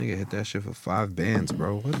Nigga hit that shit for 5 bands,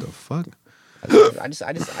 bro. What the fuck? I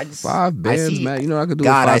just 5 bands, man. You know what I could do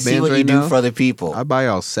with 5 God, I bands see what right you do now? for other people. I buy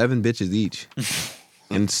y'all 7 bitches each,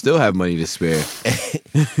 and still have money to spare.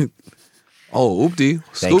 Oh, oopty,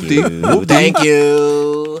 Thank scoopty, you. oopty. Thank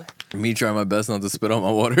you. Me trying my best not to spit on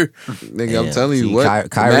my water. Nigga, I'm Yeah, telling you see, what.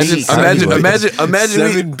 Kyrie- Imagine 7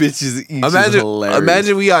 bitches each is hilarious.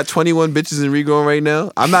 Imagine we got 21 bitches in Regrowing right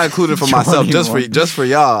now. I'm not including for myself, just for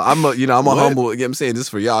y'all. I'm a humble. I'm saying just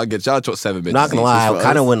for y'all. I get y'all 7 bitches. Not gonna each. lie, Just I for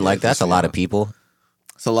kind of us. wouldn't like Yeah, that's a lot of people.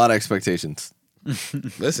 It's a lot of expectations.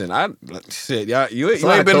 Listen, y'all you It's a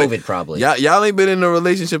lot ain't of been COVID probably. y'all ain't been in a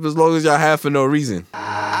relationship as long as y'all have for no reason.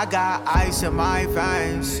 I got ice in my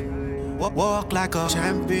veins. Walk like a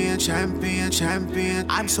champion, champion, champion.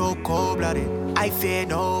 I'm so cold-blooded, I fear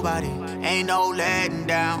nobody. Ain't no letting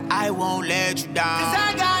down, I won't let you down. Cause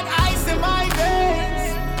I got ice in my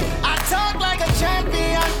veins. I talk like a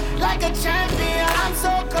champion, like a champion. I'm so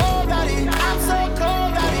cold-blooded, I'm so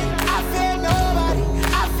cold-blooded. I fear nobody, I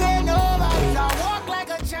fear nobody. I walk like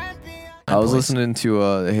a champion. I was listening to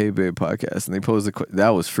the Hey Babe podcast, and they posed that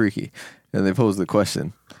was freaky, and they posed the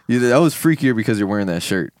question. That was freakier because you're wearing that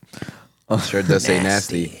shirt. Sure does say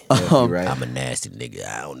nasty. Yeah, you're right. I'm a nasty nigga.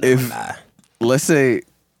 I don't know. Lie. Let's say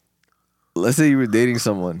you were dating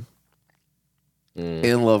someone,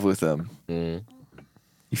 in love with them. You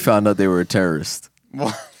found out they were a terrorist.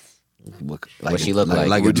 Look, What she look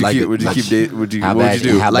like? Would you do? How What bad- would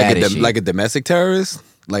you do? how bad is she? like a domestic terrorist?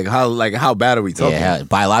 Like how bad are we talking? Yeah,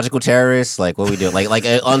 biological terrorists. Like what we do? Like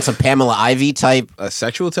on some Pamela Ivy type. A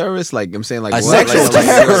sexual terrorist? Like I'm saying, like A what? sexual Like-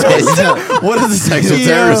 terrorist. What is a sexual Who's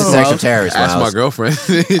terrorist? a sexual terrorist? Ask my Miles? girlfriend.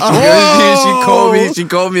 she Oh! called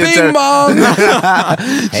me a Bing terrorist. bong.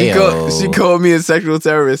 She called me a sexual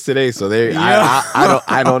terrorist today. So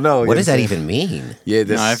I don't know. What does that even mean? Yeah,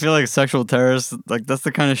 this, No, I feel like sexual terrorists, like that's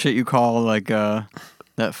the kind of shit you call like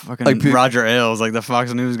that fucking Like Roger Ailes, like the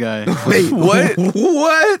Fox News guy. Wait, what?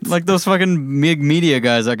 What? Like those fucking big media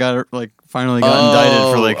guys that got like finally got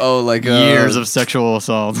indicted for like years of sexual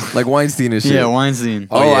assault. like Weinstein and shit. Yeah, Weinstein.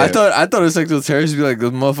 Oh, yeah. I thought a sexual terrorist would be like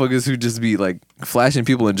those motherfuckers who just be like flashing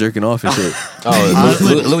people and jerking off and shit.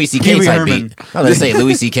 Oh, Louis C.K. Pee-wee type Herman. beat. I was gonna say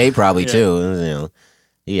Louis C.K. probably too. You know,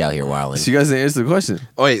 he out here wilding. So you guys didn't answer the question.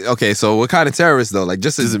 Wait, okay. So what kind of terrorist though? Like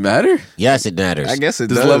just Does it matter? Yes, it matters. I guess it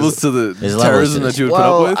There's does. levels to the There's levels terrorism to that this. you would put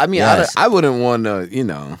Well, up with. I mean, Yes. I wouldn't want to, you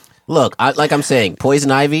know. Look, like I'm saying,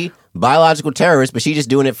 Poison Ivy, biological terrorist, but she just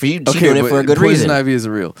doing it for you. She doing it but for a good Poison reason. Ivy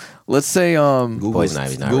isn't real. Let's say Poison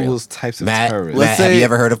Ivy's not real. Google's types of Matt, terrorists. Let's have say- you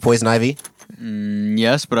ever heard of Poison Ivy?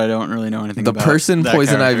 Yes, but I don't really know anything the about person that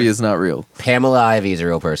Poison character. Ivy is not real. Pamela Ivy is a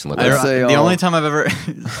real person. Look I her Let's up. say, the only time I've ever,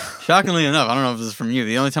 shockingly enough, I don't know if this is from you.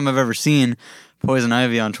 The only time I've ever seen Poison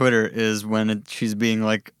Ivy on Twitter is when she's being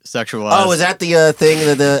like sexualized. Oh, is that the thing?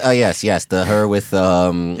 Yes, the her with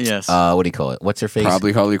Yes. what do you call it? What's her face?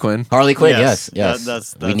 Probably Harley Quinn. Harley Quinn. Yes. Yes.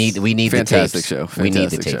 That's we need Fantastic the tapes. show. We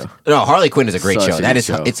need the Fantastic tapes. show. No, Harley Quinn is a great Such show. a That good is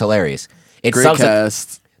show. it's hilarious. It's Great something.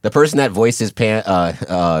 cast. The person that voices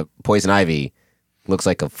Poison Ivy looks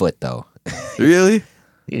like a foot though. Really?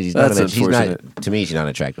 She's That's not, she's not. unfortunate. To me, she's not an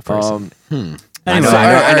attractive person. Anyway,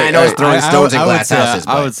 I know it's throwing stones in I would glass say- houses.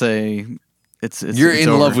 I but would say it's You're in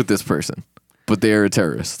over. love with this person, but they are a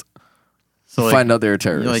terrorist. So, like, Find out they're a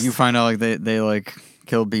terrorist. Like you find out like they like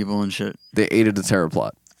killed people and shit. They aided a terror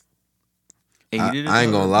plot. I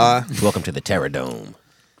ain't gonna lie. Welcome to the Terror Dome.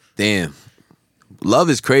 Damn. Love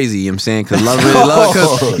is crazy, you know what I'm saying? Cause love really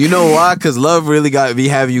cause, you know why? Cause love really got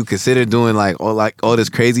have you consider doing like all this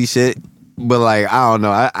crazy shit. But like, I don't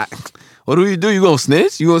know. I what do? You gonna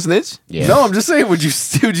snitch? You gonna snitch? Yeah. No, I'm just saying. Would you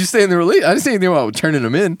stay in the relationship? I didn't say anything about turning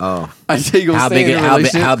them in. Oh. I say you gonna How stay big? in a How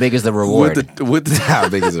relationship big is the reward? with the How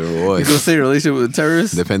big is the reward? you gonna stay in a relationship with a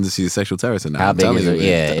terrorist? Depends if she's a sexual terrorist or not. How I'm big telling is you, it? man.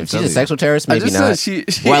 Yeah, I'm if she's telling a you. sexual terrorist, I maybe just not.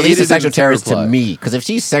 said she Well, at least aided a sexual in the terror terrorist to plot. me. Because if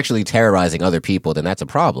she's sexually terrorizing other people, then that's a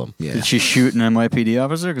problem. Yeah. Did she shoot an NYPD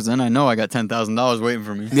officer? Because then I know I got $10,000 waiting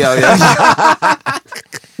for me. Yeah.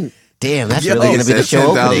 Damn, that's Yo, really going to be the says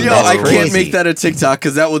show 10,000. opening. Yo, That's I crazy. can't make that a TikTok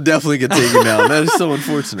because that will definitely get taken down. That is so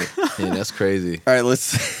unfortunate. Yeah, that's crazy. All right,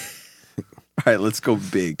 let's go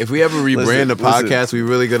big. If we ever rebrand the Listen. podcast, we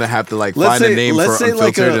really gonna have to like Let's find say, a name let's for say like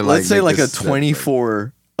unfiltered a and let's say make like a this-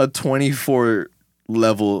 24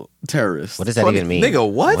 level terrorist. What does that even mean? Nigga,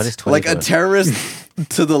 what? What is Like 24? a terrorist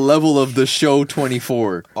to the level of the show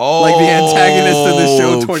 24. Like the antagonist in the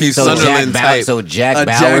show Keith 24. so Sunderland type. Jack a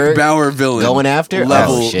Bauer Jack Bauer villain. going after?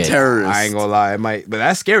 level Oh, shit. terrorist. I ain't gonna lie, it might, but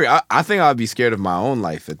that's scary. I think I'd be scared of my own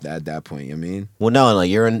life at that point. You know what I mean? Well, no,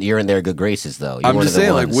 you're in their good graces though. You're I'm one just of the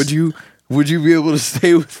saying, like, ones. would you be able to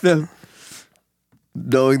stay with them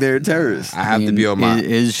knowing they're terrorists? I have to be on my.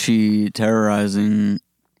 Is she terrorizing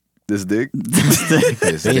This dick.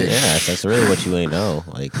 This Yeah, dick. that's really what you ain't know.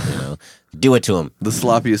 Like, do it to him. The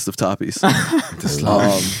sloppiest of toppies.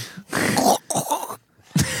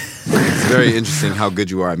 It's very interesting how good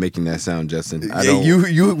you are at making that sound, Justin. I Yeah,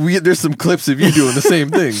 don't. there's some clips of you doing the same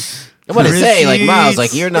thing. I'm gonna say, like, Miles, like,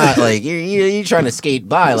 Receipts. you're not, like, you're trying to skate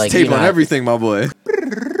by, like, Tape you're on not- everything, my boy.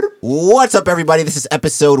 What's up, everybody? This is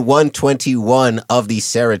episode 121 of the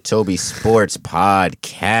Saratobi Sports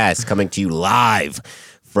Podcast, coming to you live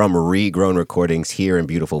from Regrown Recordings here in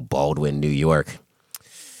beautiful Baldwin, New York.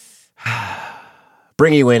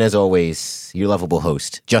 Bringing you in, as always, your lovable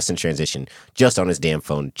host, just in transition, just on his damn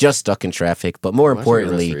phone, just stuck in traffic, but more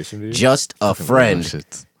importantly, just a friend,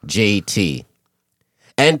 JT.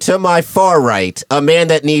 And to my far right, a man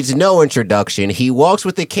that needs no introduction. He walks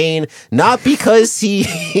with a cane, not because he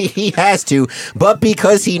has to, but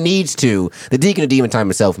because he needs to. The Deacon of Demon Time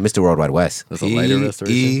himself, Mr. Worldwide West. That's a lighter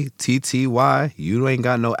restoration. EETTY. You ain't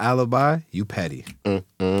got no alibi. You petty.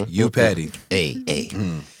 You petty. Hey.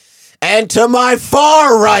 And to my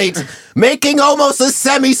far right, making almost a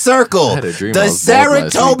semicircle, I had a dream the I was bald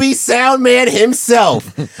last Saratobi sound man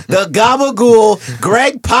himself, the Gabagool,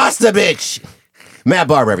 Greg Pastovich. Matt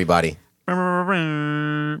Barber, everybody.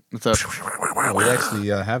 What's up? We actually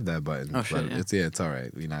have that button. Oh, shit, but yeah. it's all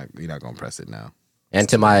right. We're not gonna press it now. And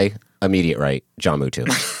to my immediate right, John Mutu.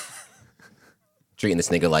 Treating this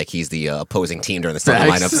nigga like he's the opposing team during the starting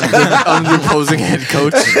lineups. I'm the opposing head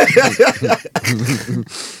coach.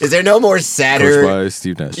 Is there no more sadder? Coached by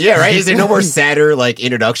Steve Nash. Yeah, right. Is there no more sadder like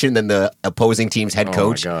introduction than the opposing team's head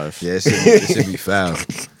coach? Oh my gosh. Yeah, it should be foul.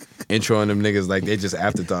 Introing them niggas like they just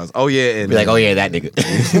afterthoughts. Oh yeah, and Be like, oh yeah, that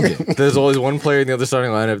nigga. There's always one player in the other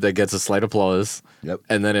starting lineup that gets a slight applause. Yep.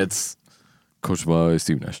 And then it's coached by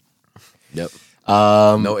Steve Nash. Yep.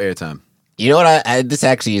 No airtime. You know what? This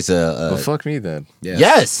actually is Well, fuck me then. Yeah.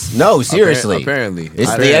 yes. No, seriously. Apparently. It's the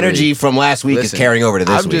Apparently. energy from last week is Listen, carrying over to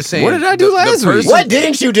this I'm week. just saying. What did I do last week? What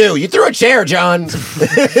didn't you do? You threw a chair, John.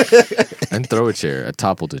 And throw a chair. I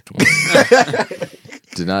toppled it.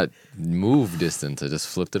 Did not move distance. I just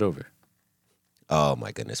flipped it over. Oh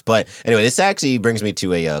my goodness. But anyway, this actually brings me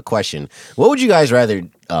to a question. What would you guys rather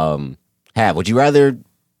have? Would you rather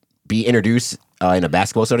be introduced in a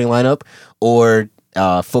basketball starting lineup or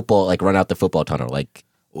football, like run out the football tunnel? Like,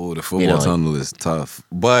 Oh, the football tunnel is tough,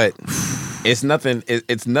 but it's nothing.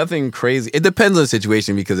 It's nothing crazy. It depends on the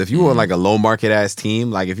situation because if you were on like a low market ass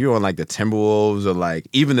team, like if you were on like the Timberwolves or like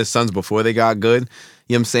even the Suns before they got good,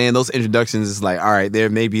 you know what I'm saying? Those introductions is like, all right, there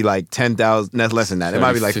may be like 10,000. That's less than that. It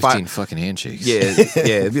might be like 15 five. fucking handshakes. Yeah,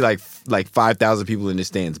 it'd be like 5,000 people in the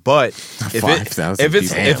stands. But if 5,000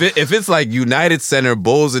 if it's like United Center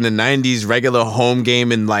Bulls in the '90s regular home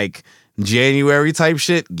game in like January type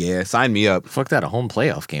shit, yeah, sign me up. Fuck that. A home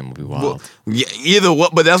playoff game would be wild. Well, yeah, either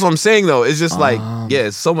what, but that's what I'm saying though. It's just like, yeah,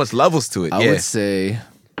 it's so much levels to it. I Yeah, would say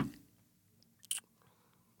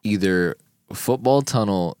either football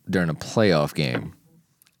tunnel during a playoff game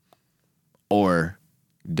or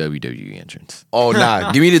WWE entrance. oh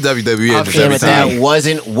nah, give me the WWE entrance damn every it, that time.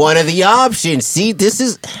 wasn't one of the options. See, this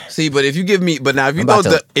is See, but if you give me, but now if you I'm throw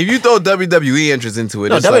about to- if you throw WWE entrance into it,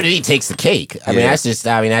 no it's WWE like, takes the cake. I mean, Yeah. that's just.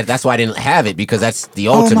 I mean, that's why I didn't have it because that's the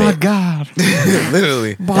Oh ultimate. my god.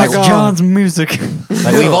 literally. That's John's music.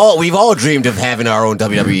 Like we've all dreamed of having our own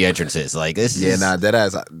WWE entrances. Like this. Yeah, is, nah, that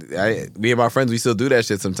ass. Me and my friends, we still do that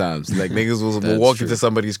shit sometimes. Like niggas will That's walk true. into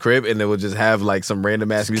somebody's crib and they will just have like some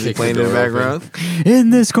random ass music kick playing the in the door open. background. In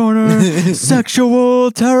this corner,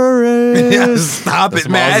 sexual terrorist. Stop it,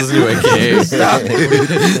 Miles' man. new AKA. Stop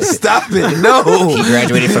it. Stop it. No. He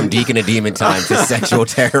graduated from Deacon of Demon Time to sexual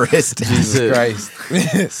terrorist. Jesus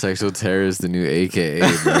Christ. Sexual terrorist, the new AKA,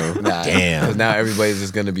 bro. Nah, Damn. because now everybody's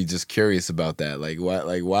just gonna be just curious about that. Like, why?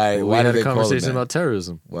 Like, why? We why had did a they call it conversation that? about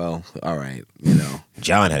terrorism. Well, all right, you know.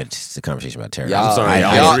 John had a conversation about terrorism. Y'all- I'm sorry.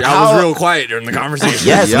 I- I was y'all- real quiet during the conversation.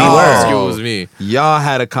 Yes, we Y'all- were. It was me. Y'all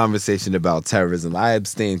had a conversation about terrorism. I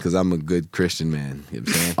abstained because I'm a good Christian man. You know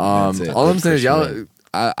what I'm saying? That's it. All I'm Good saying is, Christian y'all, man.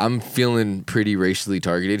 I'm feeling pretty racially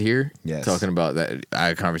targeted here. Yes. Talking about that, I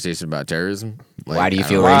had a conversation about terrorism. Like, Why do you I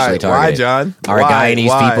feel don't know. racially Why, targeted? John? Are a guy and these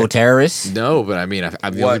Why? people terrorists? No, but I mean,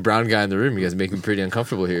 I'm the What? only brown guy in the room. You guys make me pretty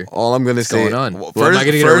uncomfortable here. All I'm gonna What's say. going on? Well, Well, am I going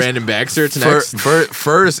to get a first- random bag search next?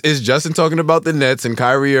 First is Justin talking about the Nets and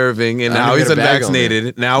Kyrie Irving and I how don't he's get a bag on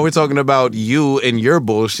unvaccinated. Now we're talking about you and your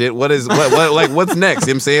bullshit. What like what's next?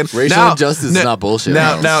 You know what I'm saying? Racial injustice is not bullshit.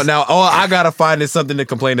 Now, all I gotta find is something to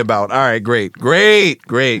complain about. All right, great.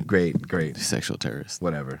 Sexual terrorist.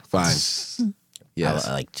 Whatever. Fine. Yes.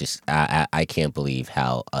 I can't believe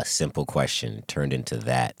how a simple question turned into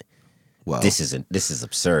that. Well, This is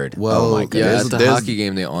absurd. Well, oh my Yeah, goodness. at the There's- hockey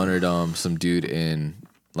game, they honored some dude in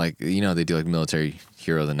like they do like military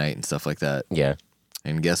hero of the night and stuff like that. Yeah.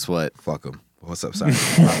 And guess what? Fuck him. What's up? Sorry.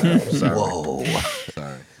 Sorry. Whoa.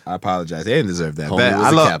 Sorry. I apologize. They didn't deserve that. Homie But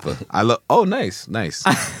was a Kappa. I love. Oh, nice. There it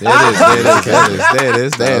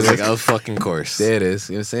is. I was like, oh, fucking course. There it is.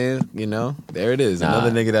 You know what I'm saying? There it is. Another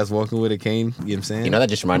nigga that's walking with a cane. You know what I'm saying? You know that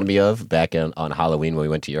just reminded me of back on Halloween when we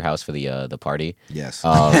went to your house for the party. Yes.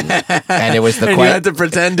 And it was the And you had to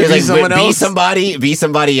pretend to it be was someone else. Be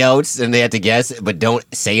somebody else, and they had to guess, but don't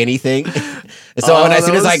say anything. So Oh, as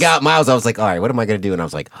soon as that I was- got Miles, I was like, all right, what am I gonna do? And I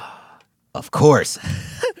was like, of course.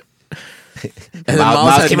 And then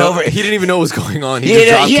Miles had came no- over. He didn't even know what was going on. He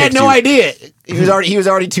had no idea. He was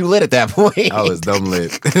already too lit at that point. I was dumb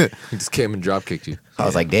lit. He just came and drop kicked you. I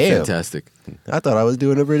was like, damn. Fantastic. I thought I was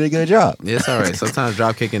doing a pretty good job. Yeah, it's all right. Sometimes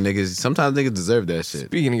drop kicking niggas. Sometimes niggas deserve that shit.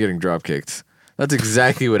 Speaking of getting drop kicked, that's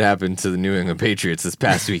exactly what happened to the New England Patriots this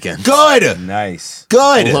past weekend. Good. Nice.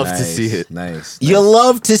 Good. Love to see it. Nice. You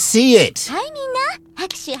love to see it. はいみんな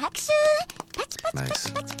拍手拍手パチパチパ Nice.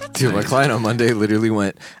 チパチパチ Dude, my client on Monday literally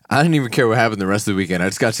went, I didn't even care what happened the rest of the weekend. I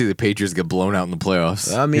just got to see the Patriots get blown out in the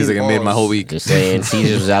playoffs. I mean, He's like, I made my balls. whole week. Just saying,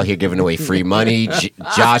 Caesars was out here giving away free money.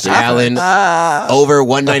 Josh Allen over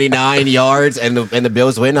 199 yards, and the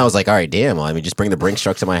Bills win. I was like, all right, damn. Well, I mean, just bring the Brinks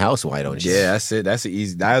truck to my house. Why don't you? Yeah, that's it.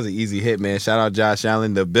 That was an easy hit, man. Shout out Josh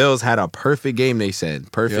Allen. The Bills had a perfect game, they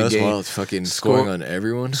said. Perfect game. Well, it's fucking Score- scoring on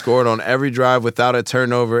everyone. Scored on every drive without a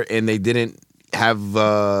turnover, and they didn't have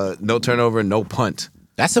no turnover, no punt.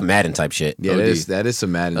 That's some Madden type shit. Yeah, OD. that is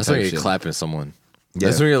some Madden That's type when you're shit. clapping someone. Yeah.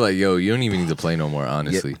 That's when you're like, yo, you don't even need to play no more,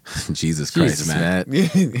 honestly. Jesus Christ, Jesus, Matt.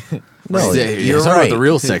 No, Yeah, you're talking about right. the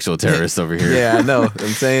real sexual terrorist over here. Yeah, I know. I'm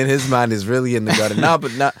saying his mind is really in the gutter.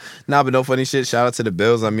 But no funny shit. Shout out to the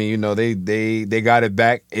Bills. I mean, they got it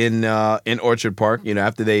back in Orchard Park.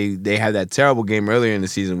 After they had that terrible game earlier in the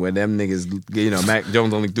season where them niggas, Mac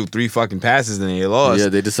Jones only threw 3 fucking passes and they lost. Yeah,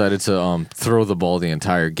 they decided to throw the ball the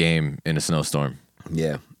entire game in a snowstorm.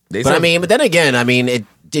 Yeah. But then again,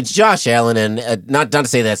 it's Josh Allen, and not to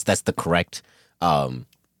say that's the correct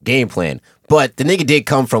game plan, but the nigga did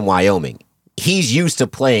come from Wyoming. He's used to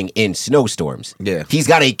playing in snowstorms. Yeah. He's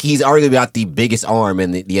arguably got the biggest arm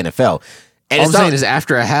in the NFL. And All I'm it's not, saying is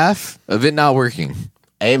after a half of it not working.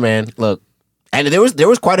 hey man, look. And there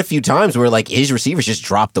was quite a few times where like his receivers just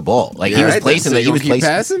dropped the ball. Like he was placing that he was placing.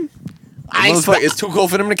 passing? I expect, It's too cold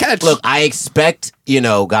for them to catch. look, I expect,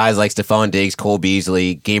 guys like Stephon Diggs, Cole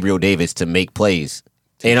Beasley, Gabriel Davis to make plays.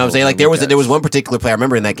 You know what I'm saying? Like there was one particular play I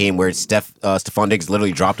remember in that game where Stephon Diggs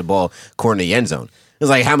literally dropped the ball corner to the end zone. It was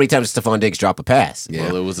like, how many times did Stephon Diggs drop a pass? Yeah.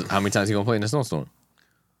 Well, it was how many times he gonna play in a snowstorm?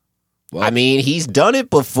 I mean, he's done it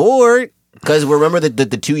before. Because remember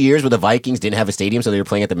the 2 years where the Vikings didn't have a stadium, so they were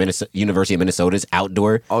playing at the University of Minnesota's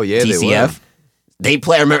outdoor Oh, yeah, they TCF. were. They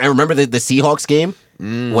play. I remember the Seahawks game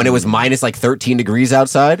when it was minus like 13 degrees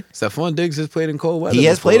outside. Stephon Diggs has played in cold weather. He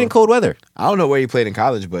has played in cold weather. I don't know where he played in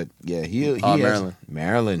college, but yeah, he has- Maryland.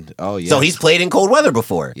 Maryland. Oh yeah. So he's played in cold weather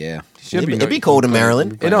before. yeah. It'd be cold in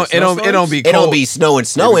Maryland. It don't be It cold. don't be snowing,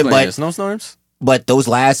 but snowstorms. those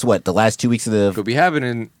last 2 weeks of the Could be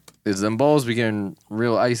happening is them balls be getting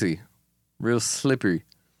real icy, real slippery.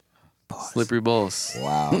 Slippery balls.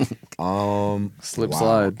 Wow. Slip wow.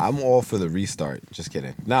 slide. I'm all for the restart. Just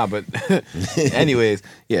kidding. Nah, but anyways,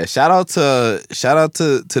 yeah. Shout out to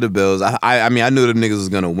the Bills. I mean, I knew them niggas was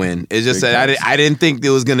gonna win. It's just Big that facts. I didn't think it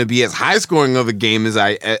was gonna be as high scoring of a game as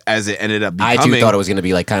it ended up I becoming. too thought it was going to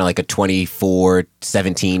be like kind of like a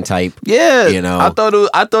 24-17 type. Yeah, You know. I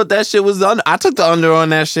thought that shit was under. I took the under on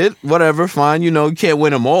that shit. Whatever, fine. You can't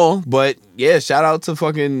win them all, but yeah, shout out to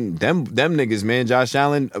fucking them niggas, man. Josh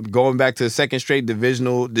Allen going back to the second straight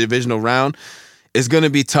divisional round. It's gonna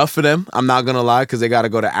be tough for them. I'm not gonna lie, because they got to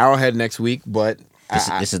go to Arrowhead next week. But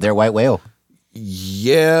This is their white whale.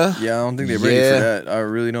 yeah, Yeah, I don't think they're ready Yeah. for that. I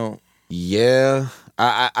really don't. yeah.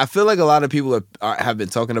 I feel like a lot of people have been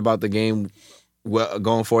talking about the game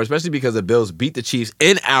going forward, especially because the Bills beat the Chiefs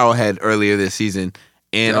in Arrowhead earlier this season.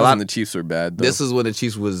 And a lot the Chiefs are bad. Though. This is when the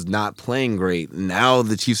Chiefs was not playing great. Now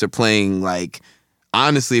the Chiefs are playing like,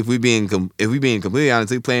 honestly, if we being completely honest,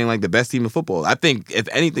 they're playing like the best team in football. I think if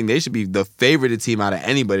anything, they should be the favorite team out of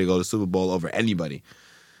anybody to go to the Super Bowl over anybody.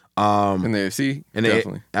 in the AFC. And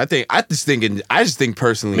Definitely. I just think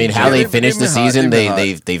personally. I mean, how they they've finished the been hot. season, They've been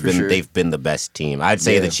hot, they've for been sure. they've been the best team. I'd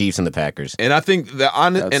say Yeah. the Chiefs and the Packers. And I think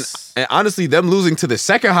That's- and honestly, them losing to the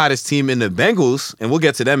second hottest team in the Bengals, and we'll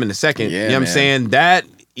get to them in a second. Yeah, you know what I'm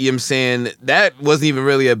man. saying? That wasn't even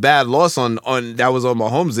really a bad loss on that was on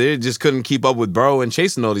Mahomes. They just couldn't keep up with Burrow and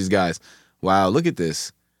chasing all these guys. Wow, look at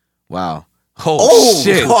this. Wow. Oh,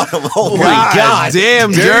 shit. Oh my God.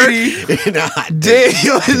 Damn, Jerry. Nah,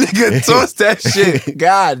 Damn, nigga, toss that shit.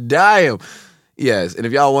 God damn. Yes, and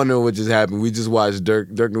if y'all wondering what just happened, we just watched Dirk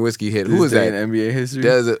Nowitzki hit. Who was that? in NBA history?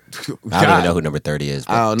 There's a, I don't even know who number 30 is.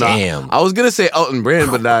 But I don't know. Damn. I was gonna say Elton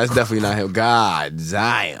Brand, but nah, it's definitely not him. God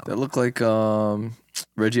damn. That looked like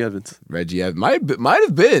Reggie Evans. Reggie Evans might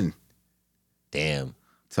have been Damn.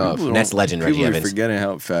 tough. People Nets don't- legend Reggie People are Evans. forgetting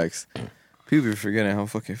how facts. People are forgetting how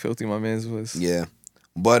fucking filthy my man's was. Yeah,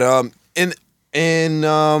 but in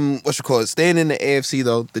what you call it, staying in the AFC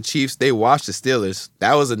though, the Chiefs they washed the Steelers.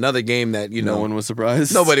 That was another game that No one was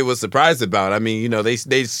surprised. nobody was surprised about. I mean, they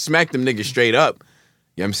smacked them niggas straight up.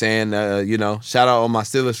 You know what I'm saying? Shout out all my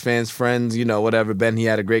Steelers fans, friends, whatever. Ben, he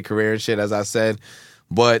had a great career and shit, as I said.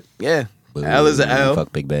 But yeah, Boo. L is a L.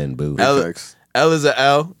 Fuck Big Ben. Boo. L, Facts. L is a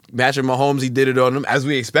L. Patrick Mahomes, he did it on them as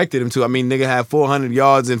we expected him to. I mean, nigga had 400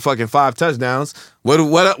 yards and fucking 5 touchdowns. What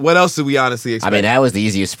else did we honestly I expect? mean, that was the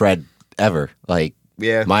easiest spread ever. Like,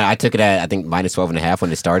 yeah. I took it at, I think, minus 12.5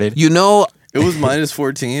 when it started. It was minus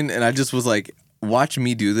 14, and I just was like, watch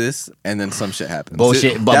me do this, and then some shit happens.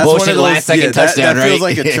 Bullshit, but That's bullshit one of those- last second that touchdown, right? feels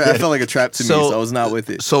like that felt like a trap to me, So- so I was not with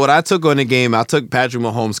it. So what I took on the game, I took Patrick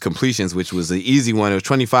Mahomes' completions, which was the easy one. It was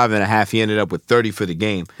 25.5. He ended up with 30 for the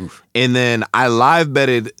game. And then I live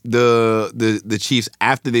betted the Chiefs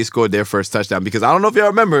after they scored their first touchdown because I don't know if y'all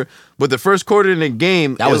remember, but the first quarter in the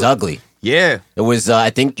game That was ugly. Yeah. It was,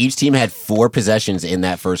 I think each team had 4 possessions in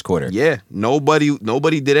that first quarter. Yeah. Nobody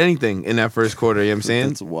did anything in that first quarter, you know what I'm saying?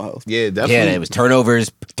 That's wild. Yeah, definitely. Yeah, it was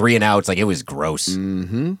turnovers, 3 and outs. Like, it was gross.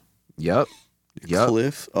 Yep.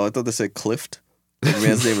 Cliff. Oh, I thought they said Clift. The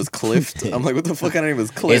man's name was Clift. I'm like, what the fuck? I name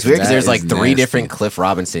was Clift. It's weird because That there's like is 3 nasty. different Cliff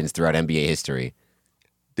Robinsons throughout NBA history.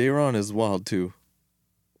 Dayron is wild too.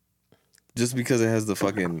 Just because it has the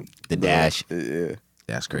fucking The dash. Yeah.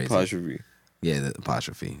 That's crazy. Apostrophe. Yeah, the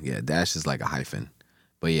apostrophe. Yeah, dash is like a hyphen.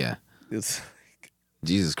 But yeah. It's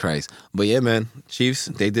Jesus Christ. But yeah, man, Chiefs,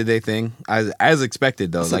 they did their thing. As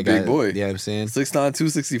expected, though. That's a big boy. Yeah, I'm saying 6'9",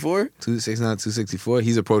 264. 269, 264.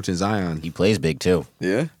 He's approaching Zion. He plays big too.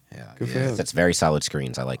 Yeah. Yeah, Good for yeah. him. That's very solid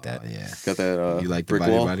screens. I like that. Yeah. Got that You like the brick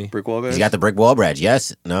body wall body? brick wall badge? He's got the brick wall badge.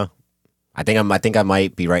 Yes. No. I think I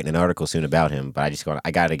might be writing an article soon about him, but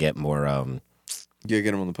I got to get more Yeah,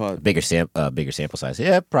 get him on the pod. bigger sample size.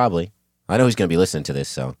 Yeah, probably. I know he's going to be listening to this,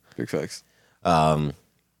 so. Big facts.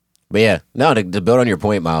 But yeah, no. To build on your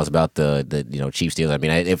point, Miles, about the Chiefs Steelers. I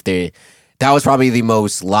mean, that was probably the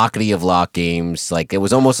most lockety of lock games. Like, it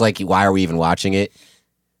was almost like, why are we even watching it?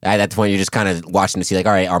 At that point, you're just kind of watching to see, like,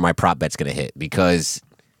 all right, are my prop bets going to hit? Because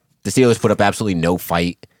the Steelers put up absolutely no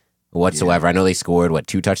fight whatsoever. I know they scored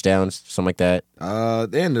 2 touchdowns, something like that.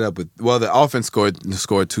 They ended up with the offense scored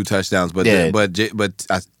 2 touchdowns, but Yeah.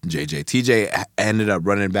 TJ ended up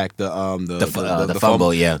running back the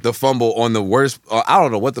fumble, yeah. the fumble on the worst. I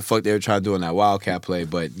don't know what the fuck they were trying to do on that Wildcat play,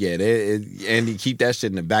 but yeah, Andy keep that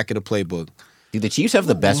shit in the back of the playbook. Dude, the Chiefs have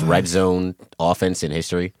the best red zone offense in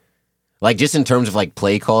history. Like, just in terms of, like,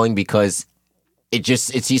 play calling, because it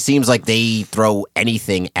seems like they throw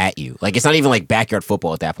anything at you. Like, it's not even like backyard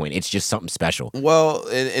football at that point. It's just something special. Well,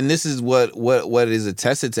 and this is what is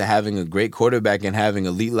attested to having a great quarterback and having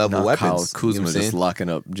elite level Not Kyle weapons. Kuzma You know what I'm just saying? locking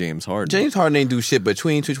up James Harden. James Harden ain't do shit but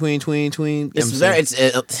tween. It's But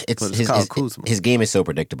it's Kyle Kuzma. his game is so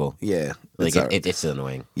predictable. Yeah, Like, it's it's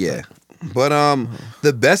annoying. yeah. But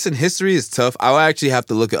the best in history is tough. I would actually have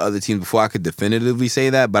to look at other teams before I could definitively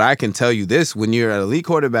say that. But I can tell you this: when you're an elite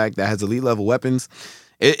quarterback that has elite level weapons,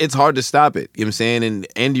 it's hard to stop it. You know what I'm saying? And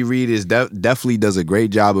Andy Reid is definitely does a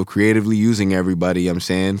great job of creatively using everybody. You know what I'm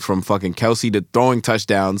saying, from fucking Kelsey to throwing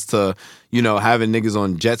touchdowns to having niggas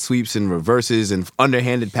on jet sweeps and reverses and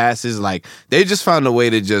underhanded passes. Like, they just found a way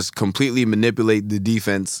to just completely manipulate the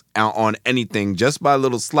defense out on anything just by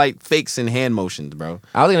little slight fakes and hand motions, bro.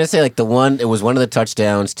 I was gonna say, like, it was one of the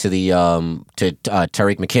touchdowns to the to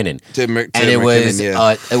Tariq McKinnon, and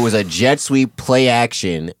it was a jet sweep play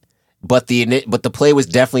action. But the play was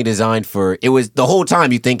definitely designed for it. Was the whole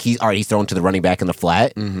time you think he's throwing to the running back in the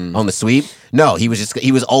flat on the sweep. No, he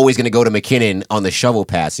was always going to go to McKinnon on the shovel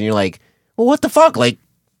pass, and you're like, well, what the fuck? Like,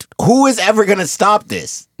 who is ever going to stop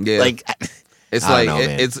this? Yeah. Like, It's I like don't know,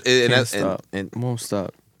 man. Can't stop. Won't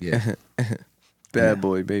stop. yeah, Bad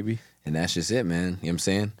boy, baby. and that's just it, man. You know what I'm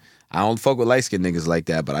saying? I don't fuck with light skinned niggas like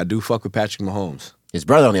that, but I do fuck with Patrick Mahomes. his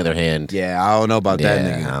brother, on the other hand, Yeah, I don't know about that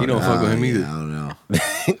Yeah, nigga. I You don't fuck with him either. I don't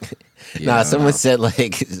know. someone said,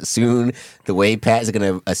 like, soon the way Pat is going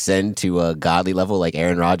to ascend to a godly level like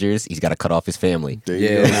Aaron Rodgers, he's got to cut off his family. There you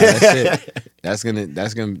Yeah, go. nah, that's it.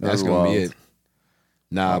 That's gonna wild. be it.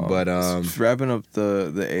 Nah, but Just wrapping up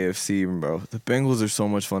the AFC, bro. The Bengals are so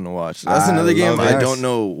much fun to watch. That's I another game love it. I don't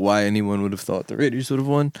know why anyone would have thought the Raiders would have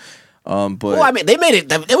won. But Well, I mean, they made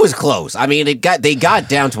it. It was close. I mean, they got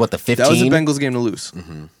down to what, the 15. that was the Bengals game to lose.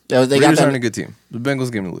 They got Raiders down, aren't a good team. The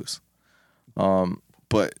Bengals game to lose.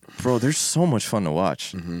 But bro, they're so much fun to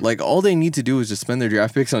watch. Like all they need to do is just spend their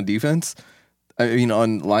draft picks on defense. I mean,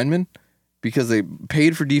 on linemen, because they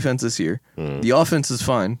paid for defense this year. The offense is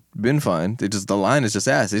fine, been fine. The line is just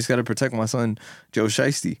ass. They just got to protect my son Joe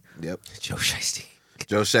Shiesty. Yep. Joe Shiesty.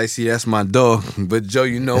 Joe Shiesty, that's my dog. But Joe,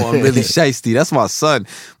 you know I'm really Shiesty. That's my son.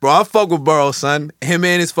 Bro, I fuck with Burrow, son. Him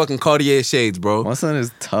and his fucking Cartier shades, bro. My son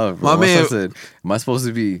is tough. Bro. My man- son said, "Am I supposed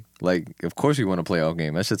to be like? Of course we want to play all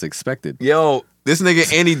game. That shit's expected." Yo, this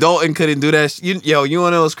nigga Andy Dalton couldn't do that. Yo, you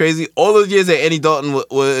wanna know what's crazy? All those years that Andy Dalton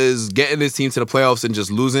was getting his team to the playoffs and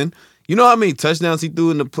just losing. You know how many touchdowns he threw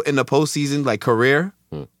in the postseason, like career?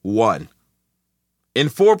 1. In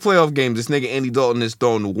 4 playoff games, this nigga Andy Dalton has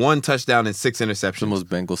thrown 1 touchdown and 6 It's the interceptions. most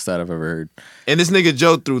Bengal stat I've ever heard. And this nigga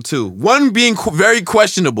Joe threw 2. 1 being very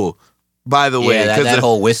questionable, by the way. Yeah, 'cause that the-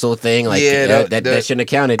 whole whistle thing, like Yeah, that shouldn't have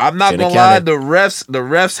counted. I'm not Shouldn't gonna have lie, counted. the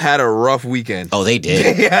refs had a rough weekend. Oh, they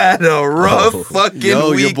did. They had a rough Oh. fucking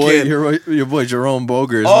Yo, weekend. your boy Jerome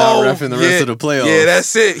Boger is not refing the rest of the playoffs. Yeah,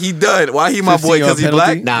 that's it. He done. Why he my boy? 15-yard Because he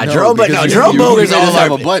penalty? black? Nah, No, Jerome because Jerome you Boger's just all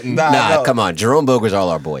have our a button. Nah, come on, Jerome Boger's all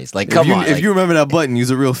our boys. Like, If come you, on. if like- you remember that button,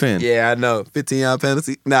 you's a real fan. Yeah, I know. 15-yard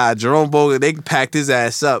penalty. Nah, Jerome Boger, they packed his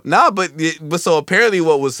ass up. Nah, but so apparently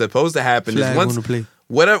what was supposed to happen Flag is once on the play.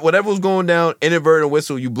 whatever was going down, inadvertent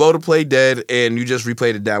whistle, you blow the play dead and you just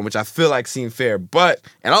replayed it down, which I feel like seemed fair. But,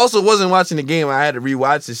 and I also wasn't watching the game. I had to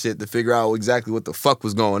rewatch the shit to figure out exactly what the fuck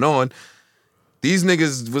was going on. These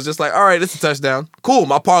niggas was just like, all right, it's a touchdown. Cool,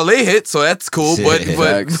 my parlay hit, so that's cool.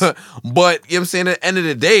 Facts. But you know what I'm saying? At the end of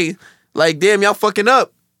the day, like, damn, y'all fucking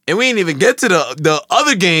up. And we didn't even get to the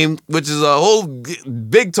other game, which is a whole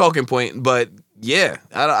big talking point. But yeah,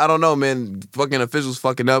 I don't know, man. Fucking officials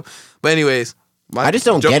fucking up. But anyways, I just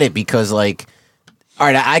don't get it because, like, all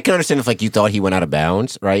right, I can understand if, like, you thought he went out of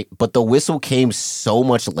bounds, right? But the whistle came so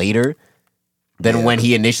much later than when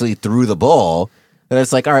he initially threw the ball that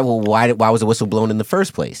it's like, all right, well, why was the whistle blown in the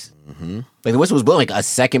first place? Like, the whistle was blown like a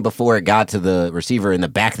second before it got to the receiver in the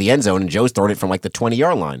back of the end zone, and Joe's throwing it from, like, the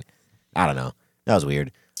 20-yard line. I don't know. That was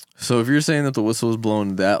weird. So if you're saying that the whistle was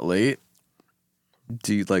blown that late,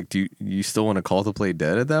 do you still want to call the play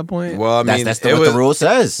dead at that point? Well, I mean, That's what the rule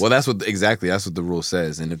says. Well, that's what the rule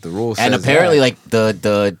says. And if the rule says and apparently, that, like,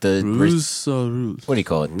 the Rules are rules. what do you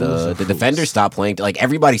call it? The defenders stopped playing. Like,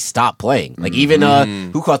 everybody stopped playing. Like, even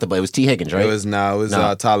who caught the play? It was T. Higgins, right? it was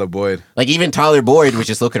No. Tyler Boyd. Like, even Tyler Boyd was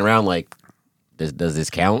just looking around like, does this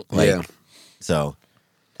count? Like, Yeah. So,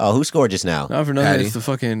 who scored just now? Not for nothing. Patty. It's the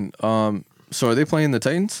fucking. So are they playing the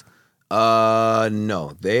Titans?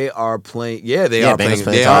 No, they are playing. Yeah, they Yeah, are Bengals playing.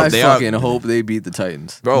 play They the are. I They are. fucking hope they beat the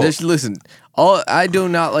Titans, Bro. Listen, I do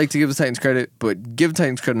not like to give the Titans credit, but give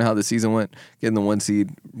Titans credit on how the season went, getting the 1 seed.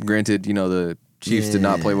 Granted, the Chiefs did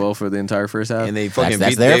not play well for the entire first half. And they fucking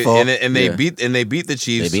That's beat their they, fault. and they Yeah. beat the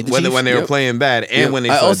Chiefs, They beat the when Chiefs. they were Yep. playing bad and Yeah, when they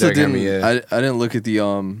I started also Derrick didn't. Henry. Yeah. I didn't look at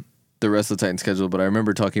the rest of the Titans schedule, but I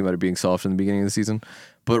remember talking about it being soft in the beginning of the season.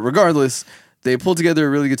 But regardless, they pulled together a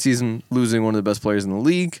really good season, losing one of the best players in the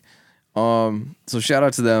league. So shout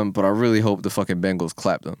out to them, but I really hope the fucking Bengals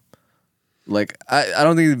clap them. Like I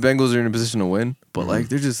don't think the Bengals are in a position to win, but like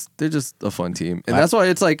they're just a fun team, and that's why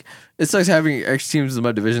it's like having extra teams in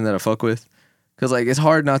my division that I fuck with, because like it's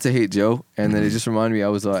hard not to hate Joe. And then it just reminded me I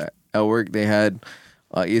was at work, they had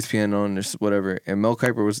ESPN on or whatever, and Mel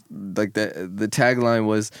Kiper was like the tagline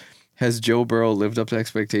was, "Has Joe Burrow lived up to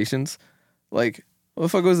expectations?" Like what the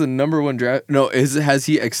fuck was the number one draft? No, has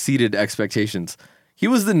he exceeded expectations? He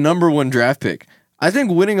was the number 1 draft pick. I think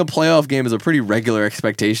winning a playoff game is a pretty regular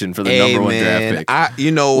expectation for the number 1 draft pick. You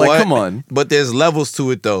know Like, what? come on. But there's levels to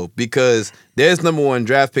it though, because there's number 1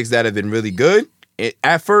 draft picks that have been really good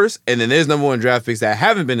at first, and then there's number 1 draft picks that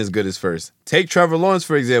haven't been as good as first. Take Trevor Lawrence,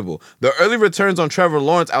 for example. The early returns on Trevor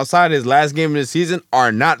Lawrence outside his last game of the season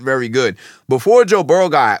are not very good. Before Joe Burrow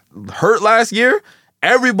got hurt last year,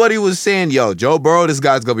 everybody was saying, yo, Joe Burrow, this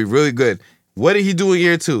guy's going to be really good. What did he do in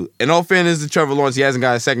year 2? In all fairness to Trevor Lawrence, he hasn't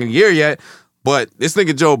got a second year yet, but this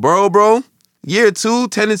nigga Joe Burrow, bro, year 2,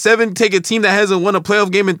 10-7, take a team that hasn't won a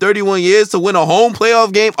playoff game in 31 years to win a home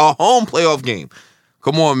playoff game.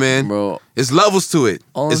 Come on, man. Bro, It's levels to it.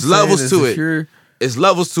 all It's I'm saying levels is to if it. you're- It's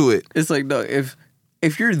levels to it. It's like, no,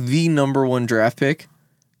 if you're the number 1 draft pick,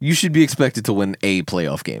 you should be expected to win a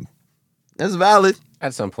playoff game, That's valid.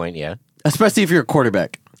 At some point, yeah. especially if you're a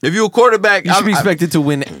quarterback. If you're a quarterback, You should be expected to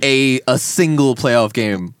win a single playoff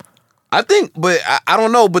game. I think, but I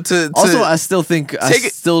don't know. But to Also, I still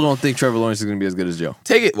don't think Trevor Lawrence is going to be as good as Joe.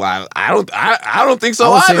 take it. Well, I don't think so I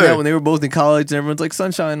was either. saying that when they were both in college, and everyone's like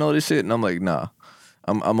sunshine and all this shit, and I'm like, nah.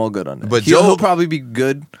 I'm all good on that. But he'll Joe- probably be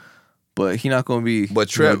good, but he's not going to be. But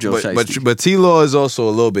Joe Shiesty. but T-Law is also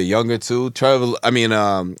a little bit younger too.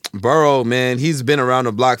 Burrow, man, he's been around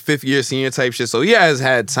the block, 5th year senior type shit. So he has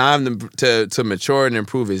had time to mature and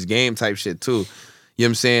improve his game type shit too. You know what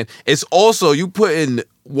I'm saying? It's also you put in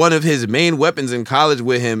one of his main weapons in college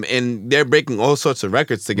with him, and they're breaking all sorts of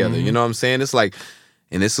records together. You know what I'm saying? It's like,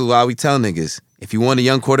 and this is why we tell niggas, if you want a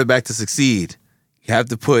young quarterback to succeed, you have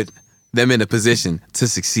to put them in a position to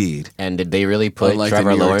succeed. And did they really put Unlike the Trevor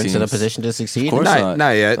New York Lawrence in a teams. position to succeed? Of course not.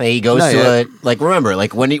 Not yet. Like, he goes Not to yet. remember,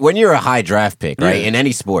 like when you're a high draft pick, right, in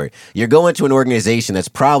any sport, you're going to an organization that's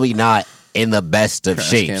probably not in the best of Trash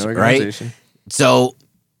shapes, can right? organization. So,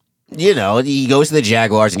 he goes to the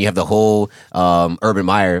Jaguars, and you have the whole Urban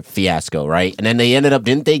Meyer fiasco, right? And then they ended up,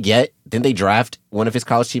 didn't they draft one of his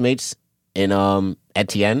college teammates in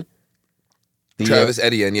Etienne? Travis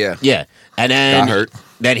Etienne, yeah. Yeah. And then Got hurt.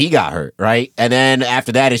 Then he got hurt, right? And then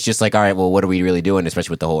after that, it's just like, all right, well, what are we really doing,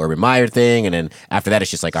 especially with the whole Urban Meyer thing? And then after that, it's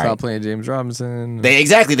just like, all Stop right. playing James Robinson.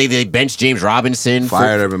 They benched James Robinson.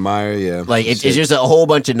 Fired Urban Meyer, yeah. Like, it's just a whole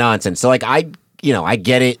bunch of nonsense. So, like, I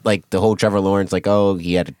get it, like, the whole Trevor Lawrence, like, oh,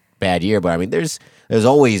 he had a bad year. But, I mean, there's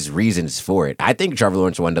always reasons for it. I think Trevor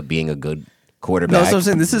Lawrence will end up being a good quarterback. No, that's what I'm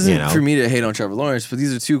saying. This isn't you know? for me to hate on Trevor Lawrence, but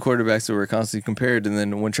these are two quarterbacks that were constantly compared. And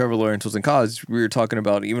then when Trevor Lawrence was in college, we were talking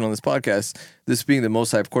about, even on this podcast, this being the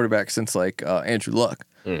most hyped quarterback since like Andrew Luck.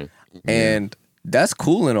 And that's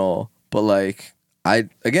cool and all, but like I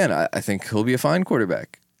think he'll be a fine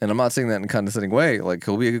quarterback. And I'm not saying that in a condescending way. Like,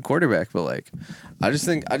 he'll be a good quarterback, but like I just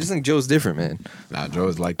think Joe's different, man. Nah,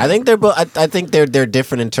 Joe's like I think they're both. I think they're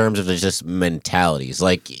different in terms of just mentalities.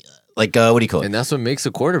 Like what do you call it? And that's what makes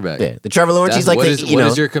a quarterback. Yeah, the Trevor Lawrence. That's He's like what the,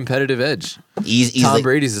 is your competitive edge? He's Tom like,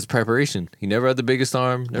 Brady's is preparation. He never had the biggest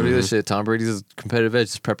arm, never did that shit. Tom Brady's competitive edge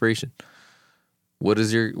is preparation. What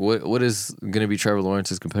is gonna be Trevor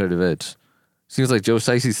Lawrence's competitive edge? Seems like Joe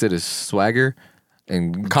Shiesty said is swagger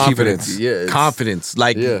and confidence. Confidence.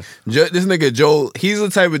 Like, this nigga Joe, he's the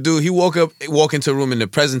type of dude, he walk into a room and the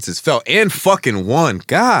presence is felt and fucking won.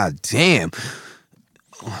 God damn.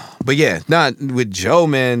 But yeah, with Joe,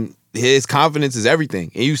 man, his confidence is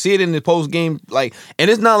everything. And you see it in the post game, like, and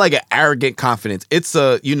it's not like an arrogant confidence. It's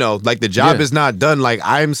like the job is not done. Like,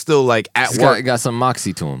 I'm still like at He's work. got some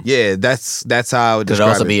moxie to him. Yeah, that's how I would could it describe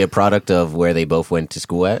also be a product of where they both went to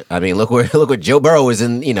school at? I mean, look what Joe Burrow is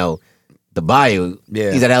in. The Bayou.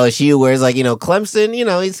 Yeah. He's at LSU, where it's like Clemson.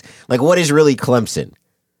 He's like, what is really Clemson?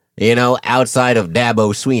 Outside of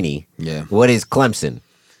Dabo Sweeney. Yeah. What is Clemson?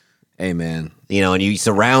 Hey, man. And you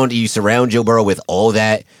surround Joe Burrow with all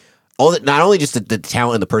that, not only just the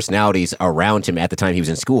talent and the personalities around him at the time he was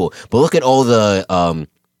in school, but look at all the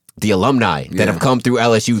alumni that have come through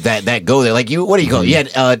LSU that go there. Like, what do you call it? You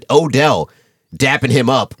had Odell dapping him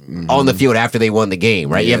up on the field after they won the game,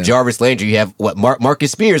 right? You have Jarvis Landry. You have Marcus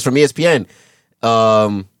Spears from ESPN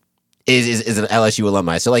is an LSU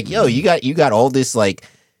alumni. So like, you got all this like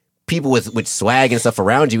people with swag and stuff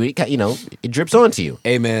around you. It drips onto you.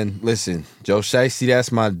 Hey, man, listen, Joe Shiesty,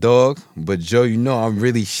 that's my dog. But Joe, I'm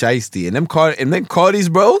really shiesty. And them Cardis,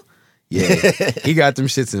 bro, yeah, he got them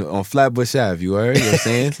shits on Flatbush Ave, you heard? You know what I'm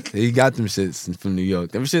saying? He got them shits from New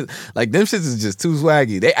York. Them shits is just too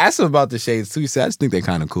swaggy. They asked him about the shades too. He said, I just think they're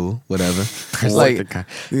kind of cool. Whatever. It's like,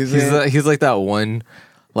 He's like that one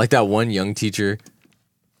young teacher.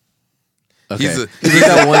 Okay. He's He's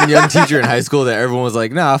like that one young teacher in high school that everyone was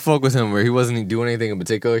like, nah, I fuck with him, where he wasn't doing anything in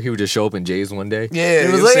particular. He would just show up in J's one day. yeah,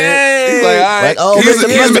 He was you know like, what I'm saying? hey! He's like, all right. Like, oh,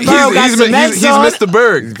 Mr. Burrow got some Mets he's on. Mr.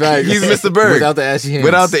 Berg. Right. He's Mr. Berg. Without the ashy hands.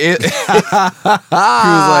 Without the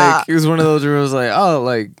he was one of those where it was like, oh,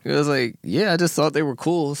 like, it was like, yeah, I just thought they were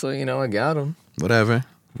cool, so I got them. whatever. You know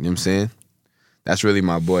what I'm saying? That's really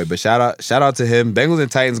my boy. But shout out to him. Bengals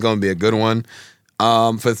and Titans gonna be a good one. For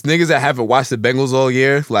niggas that haven't watched the Bengals all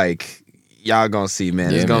year, like, y'all gonna see,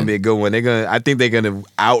 man. It's gonna be a good one. I think they're gonna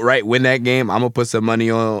outright win that game. I'm gonna put some money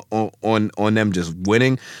on them just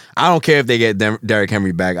winning. I don't care if they get Derrick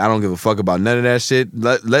Henry back. I don't give a fuck about none of that shit.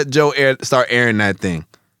 Let Joe start airing that thing. You know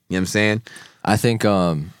what I'm saying? I think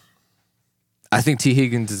T.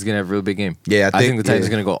 Higgins is gonna have a real big game. Yeah, I think the Titans are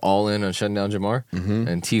gonna go all in on shutting down Jamar,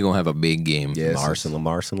 and T gonna have a big game. Yeah,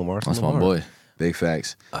 Lamar. That's my boy. big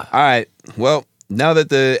facts. All right. Well, now that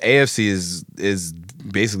the AFC is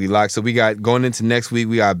basically locked, so we got going into next week.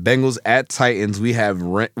 We got Bengals at Titans. We have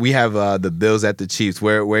the Bills at the Chiefs.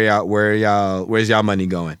 Where's y'all money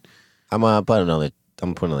going? I'm putting on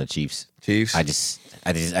the Chiefs. Chiefs. I just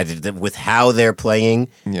with how they're playing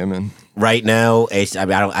Yeah, man. right now. I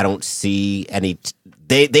don't see any.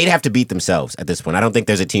 They'd have to beat themselves at this point. I don't think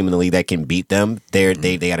there's a team in the league that can beat them. They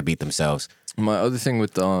got to beat themselves. My other thing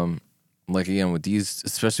with like again with these,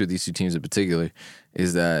 especially with these two teams in particular,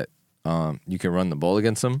 is that you can run the ball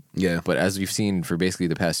against them. Yeah. But as we've seen for basically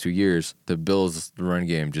the past 2 years, the Bills' run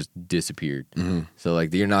game just disappeared. Mm-hmm. So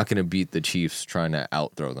like you're not going to beat the Chiefs trying to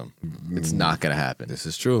outthrow them. It's not going to happen. This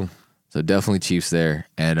is true. So definitely Chiefs there.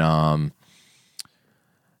 And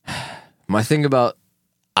my thing about,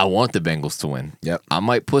 I want the Bengals to win. Yep. I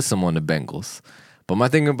might put some on the Bengals. But my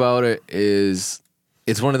thing about it is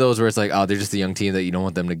it's one of those where it's like, oh, they're just a young team that you don't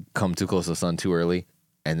want them to come too close to the sun too early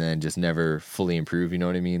and then just never fully improve, you know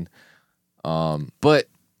what I mean? But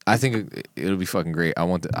I think it'll be fucking great. Give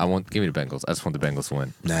me the Bengals. I just want the Bengals to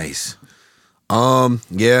win. Nice.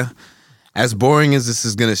 Yeah. As boring as this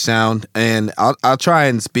is gonna sound, and I'll try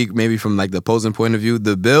and speak maybe from like the opposing point of view.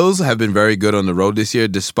 The Bills have been very good on the road this year,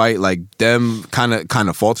 despite like them kind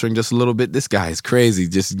of faltering just a little bit. This guy is crazy.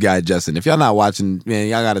 Just guy Justin. If y'all not watching, man,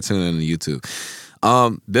 y'all gotta tune in on YouTube.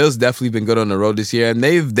 Bills definitely been good on the road this year, and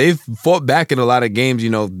they've fought back in a lot of games.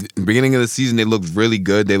 You know, beginning of the season they looked really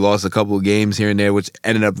good. They lost a couple of games here and there, which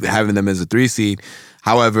ended up having them as a 3 seed.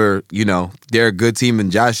 However, you know, they're a good team,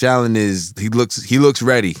 and Josh Allen he looks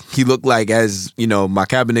ready. He looked like, as you know, my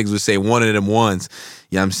Kaepernick would say, one of them ones.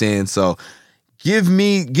 You know what I'm saying? So give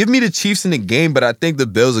me the Chiefs in the game, but I think the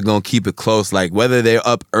Bills are gonna keep it close. Like whether they're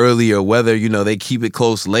up early or whether, you know, they keep it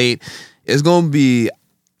close late, it's gonna be.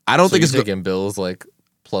 I don't think it's taking Bills like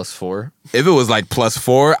 +4. If it was like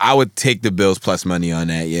 +4, I would take the Bills plus money on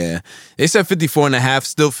that. Yeah, they said 54.5.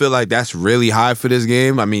 Still feel like that's really high for this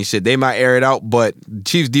game. I mean, shit, they might air it out, but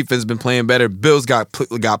Chiefs defense has been playing better. Bills got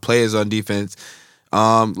players on defense.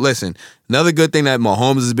 Listen, another good thing that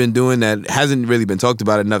Mahomes has been doing that hasn't really been talked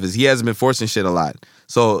about enough is he hasn't been forcing shit a lot.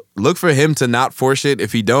 So look for him to not force shit.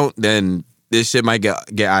 If he don't, then this shit might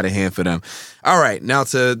get out of hand for them. All right, now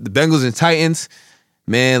to the Bengals and Titans.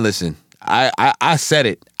 Man, listen, I said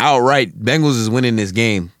it outright. Bengals is winning this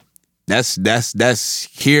game. That's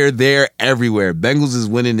here, there, everywhere. Bengals is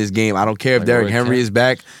winning this game. I don't care if Derrick Henry is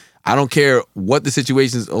back. I don't care what the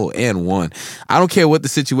situation is. Oh, and one. I don't care what the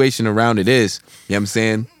situation around it is. You know what I'm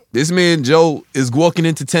saying? This man, Joe, is walking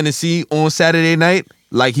into Tennessee on Saturday night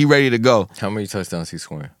like he ready to go. How many touchdowns he's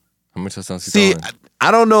scoring? How many touchdowns he's scoring? See,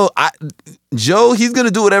 I don't know. Joe, he's going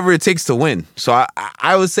to do whatever it takes to win. So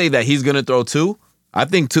I would say that he's going to throw 2. I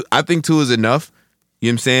think two is enough. You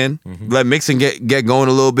know what I'm saying? Mm-hmm. Let Mixon get going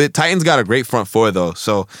a little bit. Titans got a great front four though,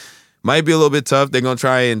 so might be a little bit tough. They're gonna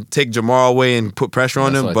try and take Jamar away and put pressure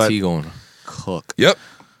on him. But T going cook. Yep.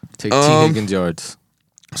 Take T Higgins yards.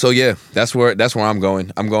 So yeah, that's where I'm going.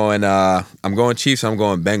 I'm going Chiefs. I'm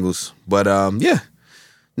going Bengals. But yeah.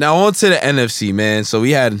 Now on to the NFC, man. So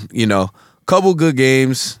we had a couple good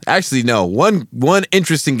games. Actually, no, one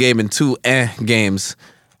interesting game and 2 games.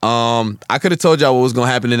 I could have told y'all what was going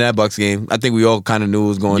to happen in that Bucs game. I think we all kind of knew it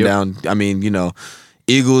was going down. I mean,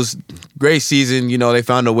 Eagles, great season. They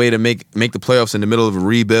found a way to make the playoffs in the middle of a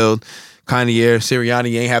rebuild kind of year.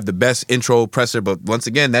 Sirianni ain't have the best intro presser, but once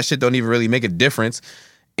again, that shit don't even really make a difference.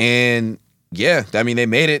 And yeah, I mean, they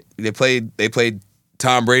made it. They played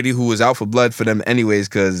Tom Brady, who was out for blood for them anyways,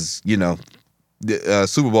 because the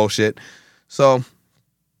Super Bowl shit. So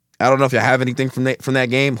I don't know if y'all have anything from that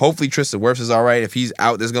game. Hopefully Tristan Wirfs is all right. If he's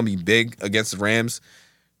out, that's gonna be big against the Rams.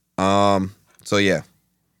 So yeah.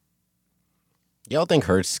 Y'all think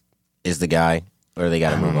Hurts is the guy, or they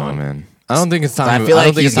got to move on, man? I don't think it's time. I feel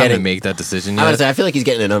like he's time to make that decision yet. Honestly, I feel like he's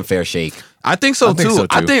getting an unfair shake. I think so too.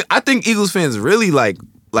 I think Eagles fans really like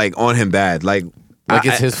on him bad. Like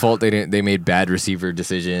it's his fault they made bad receiver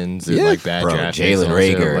decisions and bad draft. Jalen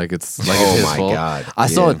Reagor. It's his fault. God. I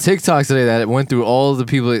saw a TikTok today that went through all the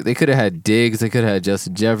people. They could have had Diggs. They could have had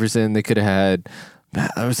Justin Jefferson. They could have had.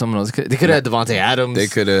 There was someone else. They could have had Devontae Adams. They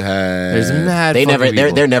could have had. There's mad.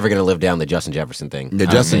 They're never gonna live down the Justin Jefferson thing. The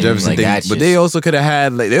Justin Jefferson thing. But they also could have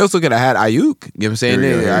had. They also could have had Ayuk. You know what I'm saying?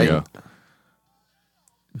 Here we go.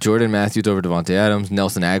 Jordan Matthews over Devontae Adams.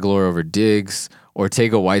 Nelson Aguilar over Diggs.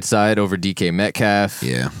 Ortega Whiteside over DK Metcalf.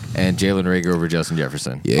 Yeah. And Jalen Reagor over Justin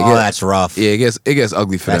Jefferson. Yeah, that's rough. Yeah, it gets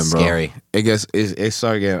ugly for them, bro. That's scary. It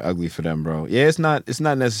started getting ugly for them, bro. Yeah, it's not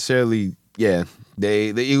necessarily. Yeah,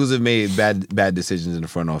 the Eagles have made bad decisions in the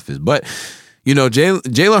front office, but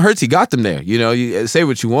Jalen Hurts, he got them there. You say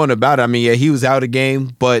what you want about it. I mean, yeah, he was out a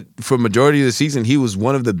game, but for majority of the season, he was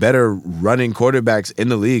one of the better running quarterbacks in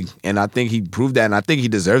the league, and I think he proved that, and I think he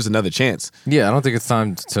deserves another chance. Yeah, I don't think it's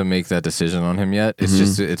time to make that decision on him yet.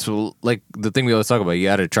 It's it's like the thing we always talk about. You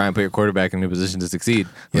got to try and put your quarterback in a position to succeed.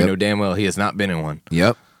 We know damn well he has not been in one.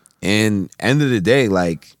 Yep. And end of the day,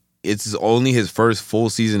 like, it's only his first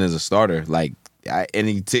full season as a starter. Like,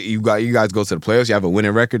 you guys go to the playoffs, you have a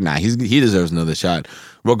winning record. Nah, he deserves another shot,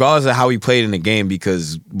 regardless of how he played in the game.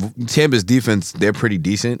 Because Tampa's defense, they're pretty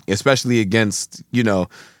decent, especially against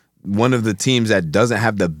one of the teams that doesn't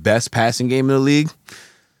have the best passing game in the league.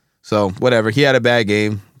 So whatever, he had a bad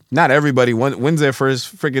game. Not everybody wins their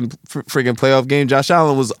first freaking playoff game. Josh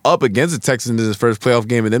Allen was up against the Texans in his first playoff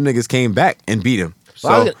game, and them niggas came back and beat him.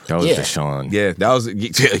 So that was Deshaun. Yeah, that was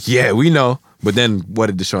we know. But then what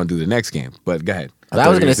did Deshaun do the next game? But go ahead. I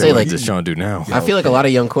was going to say, what does Deshaun do now? I feel like a lot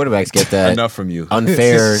of young quarterbacks get that enough from you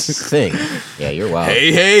unfair thing. Yeah, you're wild.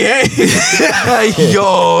 Hey.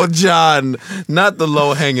 Yo, John, not the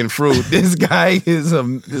low hanging fruit. This guy's a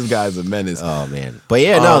menace. Oh man. But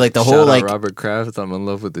yeah, no, like the whole Shout out Robert Kraft, I'm in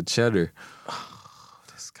love with the cheddar.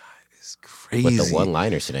 This guy is crazy. With the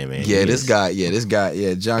one-liners today, man. Yeah, this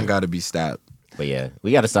guy, John got to be stopped. But yeah,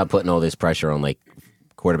 we got to stop putting all this pressure on like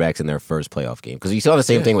quarterbacks in their first playoff game, because you saw the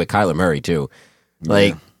same thing with Kyler Murray too.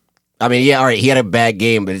 Like, I mean, yeah, all right, he had a bad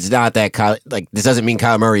game, but it's not that this doesn't mean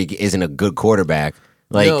Kyler Murray isn't a good quarterback.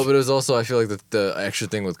 Like, no, but it was also, I feel like the extra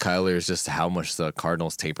thing with Kyler is just how much the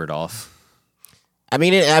Cardinals tapered off. I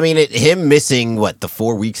mean, him missing the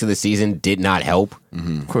 4 weeks of the season did not help.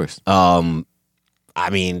 Mm-hmm. Of course. I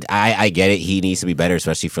mean, I get it. He needs to be better,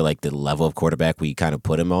 especially for like the level of quarterback we kind of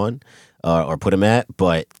put him on, or put him at.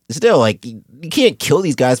 But still, like, you can't kill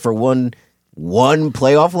these guys for one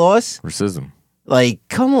playoff loss. Racism. Like,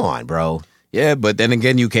 come on, bro. Yeah, but then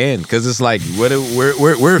again, you can, because it's like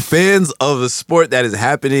we're fans of a sport that is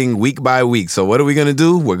happening week by week. So what are we gonna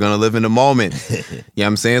do? We're gonna live in the moment. You know what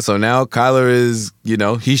I'm saying? So now Kyler is,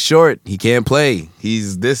 he's short. He can't play.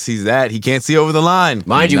 He's this. He's that. He can't see over the line.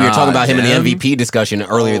 Mind you, we were talking about him in the MVP discussion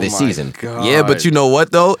earlier this season. God. Yeah, but you know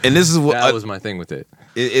what though? And this is what that was my thing with it.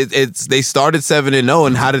 It's they started 7-0,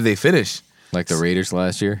 and how did they finish? Like the Raiders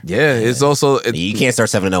last year? Yeah, it's also... you can't start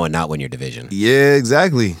 7-0 and not win your division. Yeah,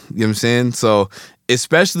 exactly. You know what I'm saying? So,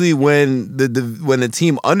 especially when the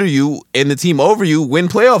team under you and the team over you win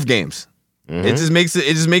playoff games. Mm-hmm. It just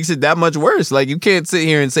makes it that much worse. Like, you can't sit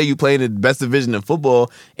here and say you play in the best division in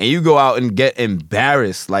football and you go out and get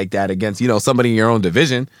embarrassed like that against, somebody in your own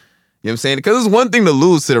division. You know what I'm saying? Because it's one thing to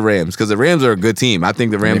lose to the Rams, because the Rams are a good team. I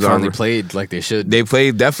think the Rams finally played like they should. They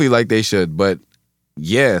played definitely like they should, but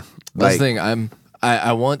yeah... That's the thing.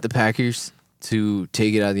 I want the Packers to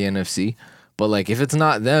take it out of the NFC, but like if it's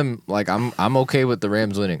not them, like I'm okay with the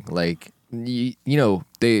Rams winning. Like I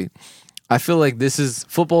feel like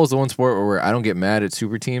football is the one sport where I don't get mad at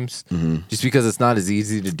super teams, just because it's not as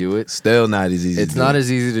easy to do it. Still not as easy. It's not as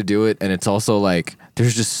easy to do it, and it's also like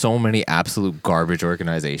there's just so many absolute garbage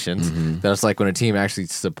organizations that it's like when a team actually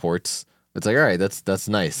supports, it's like, all right, that's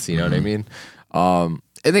nice. You know what I mean?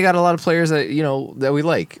 And they got a lot of players that that we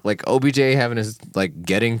like OBJ having his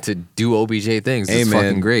getting to do OBJ things. It's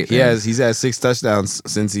fucking great. He's had 6 touchdowns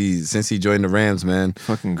since he joined the Rams, man.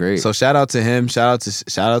 Fucking great. So shout out to him. Shout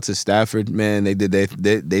out to Stafford, man. They did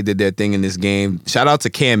their thing in this game. Shout out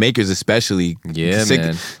to Cam Akers especially. Yeah,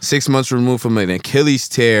 man. 6 months removed from an Achilles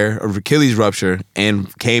rupture,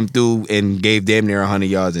 and came through and gave damn near 100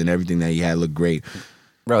 yards, and everything that he had looked great.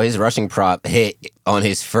 Bro, his rushing prop hit on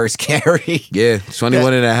his first carry. Yeah,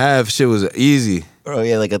 21 and a half. Shit was easy. Bro,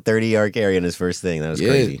 yeah, like a 30-yard carry on his first thing. That was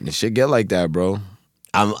crazy. It should get like that, bro.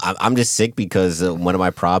 I'm just sick because one of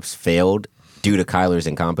my props failed due to Kyler's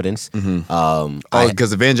incompetence.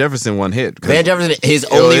 Because Van Jefferson one hit. Van Jefferson, his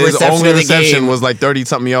only reception of the game was like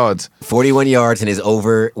 30-something yards. 41 yards, and his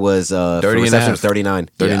over was 30 reception was 39.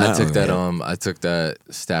 Yeah, I took that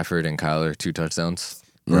Stafford and Kyler 2 touchdowns.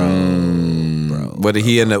 Bro. What did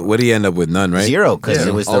he end up with? None, right? 0, because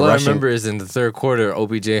it was the All rushing. I remember is in the third quarter,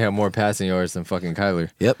 OBJ had more passing yards than fucking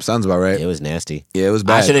Kyler. Yep, sounds about right. It was nasty. Yeah, it was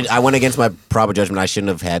bad. I went against my proper judgment. I shouldn't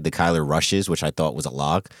have had the Kyler rushes, which I thought was a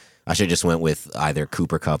lock. I should have just went with either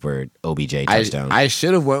Cooper Kupp or OBJ touchdown. I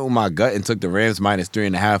should have went with my gut and took the Rams minus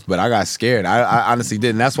 3.5, but I got scared. I honestly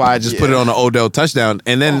didn't. That's why I just put it on the Odell touchdown.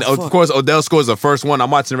 And then, of course, Odell scores the first one.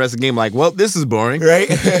 I'm watching the rest of the game like, well, this is boring. Right?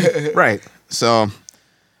 Right. So...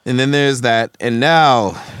 And then there's that. And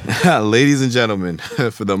now, ladies and gentlemen,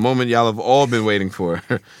 for the moment y'all have all been waiting for.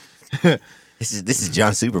 This is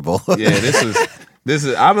John's Super Bowl. Yeah, this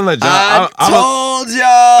is. I'm gonna let John. I told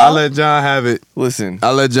y'all. I'll let John have it. Listen,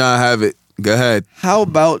 I'll let John have it. Go ahead. how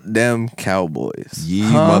about them Cowboys? Ye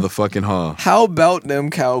motherfucking huh. How about them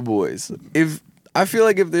Cowboys? I feel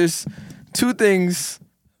like if there's 2 things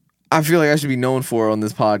I feel like I should be known for on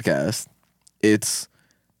this podcast, it's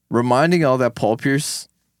reminding y'all that Paul Pierce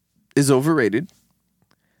is overrated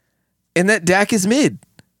and that Dak is mid.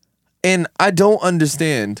 And I don't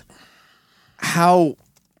understand how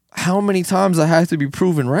many times I have to be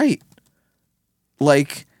proven right.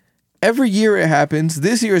 Like, every year it happens.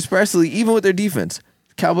 This year especially, even with their defense,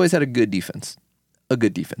 Cowboys had a good defense. A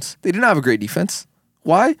good defense. They didn't have a great defense.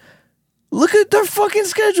 Why? Look at their fucking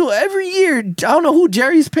schedule every year. I don't know who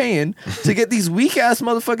Jerry's paying to get these weak ass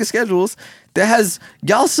motherfucking schedules that has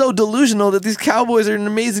y'all so delusional that these Cowboys are an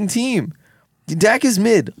amazing team. Dak is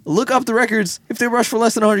mid. Look up the records if they rush for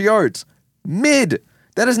less than 100 yards. Mid.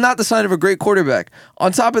 That is not the sign of a great quarterback.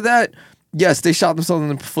 On top of that, yes, they shot themselves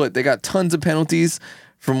in the foot. They got tons of penalties.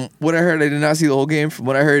 From what I heard, I did not see the whole game. From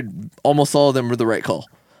what I heard, almost all of them were the right call.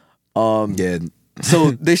 Yeah.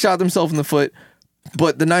 So they shot themselves in the foot,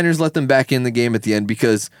 but the Niners let them back in the game at the end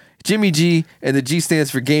because Jimmy G, and the G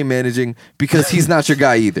stands for game managing, because he's not your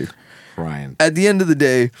guy either. Ryan. At the end of the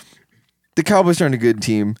day, the Cowboys are a good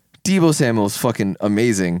team. Deebo Samuel is fucking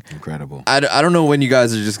amazing. Incredible. I don't know when you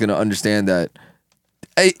guys are just going to understand that.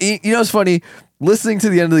 You know, it's funny listening to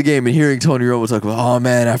the end of the game and hearing Tony Romo talk about, oh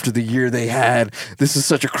man, after the year they had, this is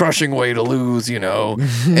such a crushing way to lose, you know?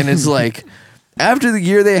 And it's like, after the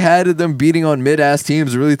year they had of them beating on mid-ass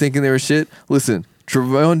teams, really thinking they were shit. Listen,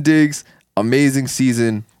 Trevon Diggs, amazing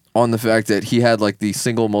season on the fact that he had like the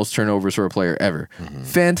single most turnovers for a player ever.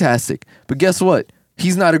 Fantastic. But guess what?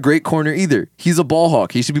 He's not a great corner either. He's a ball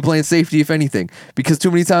hawk. He should be playing safety, if anything, because too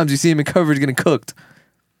many times you see him in coverage getting cooked.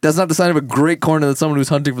 That's not the sign of a great corner. That's someone who's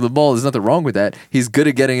hunting for the ball. There's nothing wrong with that. He's good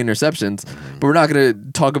at getting interceptions, but we're not going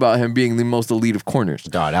to talk about him being the most elite of corners.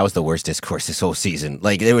 Dog, that was the worst discourse this whole season.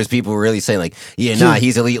 Like, there was people really saying, like, yeah, nah,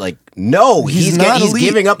 he's elite. Like, no, he's elite.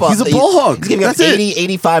 Giving up. He's a ball hog. He's giving up 80,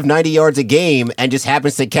 85, 90 yards a game and just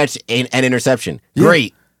happens to catch an interception. Yeah.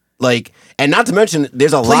 Great. Like, and not to mention,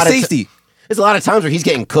 there's a lot of safety. There's a lot of times where he's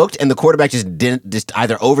getting cooked and the quarterback just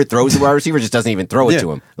either overthrows the wide receiver, or just doesn't even throw it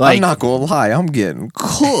to him. Like, I'm not gonna lie, I'm getting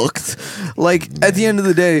cooked. Like, at the end of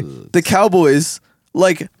the day, the Cowboys,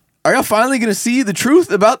 like, are y'all finally gonna see the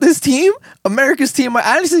truth about this team? America's team.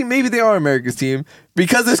 Honestly, maybe they are America's team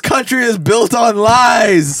because this country is built on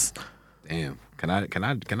lies. Damn. Can I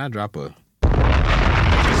drop a?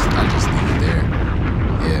 I just leave it there.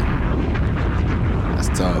 Yeah. That's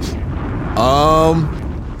tough.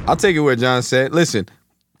 I'll take it where John said. Listen,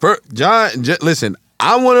 listen,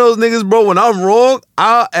 I'm one of those niggas, bro. When I'm wrong,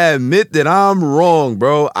 I'll admit that I'm wrong,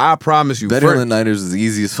 bro. I promise you. Better than the Niners is the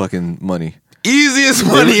easiest fucking money. Easiest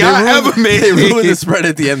money I ever made. They ruined the spread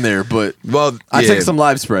at the end there, but I take some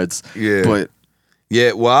live spreads. Yeah, but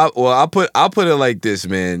yeah. I'll put it like this,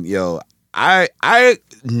 man. Yo, I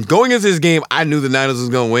going into this game, I knew the Niners was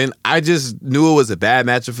gonna win. I just knew it was a bad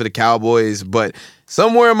matchup for the Cowboys, but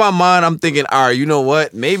somewhere in my mind, I'm thinking, all right, you know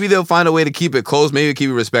what? Maybe they'll find a way to keep it close, maybe keep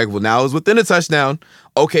it respectable. Now, it was within a touchdown.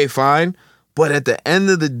 Okay, fine. But at the end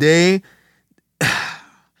of the day,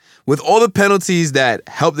 with all the penalties that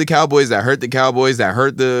helped the Cowboys, that hurt the Cowboys, that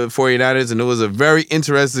hurt the 49ers, and it was a very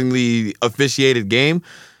interestingly officiated game.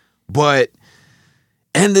 But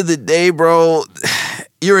end of the day, bro,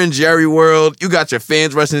 you're in Jerry World. You got your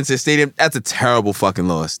fans rushing into the stadium. That's a terrible fucking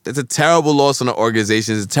loss. That's a terrible loss on the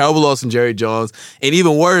organization. It's a terrible loss on Jerry Jones. And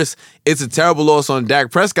even worse, it's a terrible loss on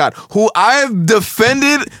Dak Prescott, who I've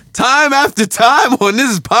defended time after time on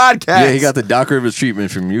this podcast. Yeah, he got the Doc Rivers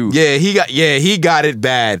treatment from you. Yeah, he got it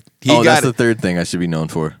bad. That's the third thing I should be known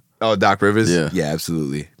for. Oh, Doc Rivers? Yeah,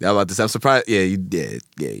 absolutely. How about this? I'm surprised. Yeah, you did.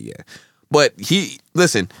 Yeah. But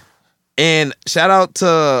listen. And shout out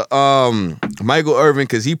to Michael Irvin,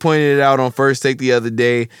 because he pointed it out on First Take the other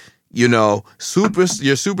day. You know,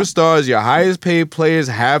 your superstars, your highest paid players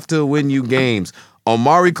have to win you games.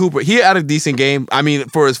 Amari Cooper, he had a decent game. I mean,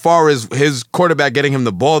 for as far as his quarterback getting him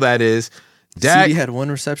the ball, that is. Dak, CD had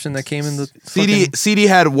one reception that came in the CD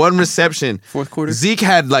had one reception. Fourth quarter. Zeke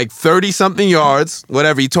had like 30-something yards.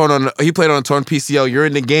 Whatever, he played on a torn PCL. You're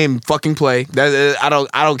in the game, fucking play. I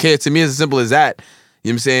don't care. To me, it's as simple as that.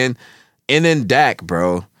 You know what I'm saying? And then Dak,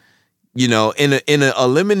 bro, you know, in an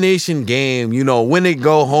elimination game, you know, win it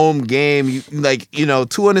go home game,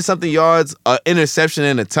 200-something yards, an interception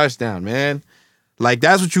and a touchdown, man. Like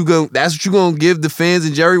that's what you gonna give the fans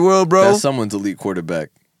in Jerry World, bro. That's someone's elite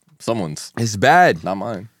quarterback. Someone's. It's bad. Not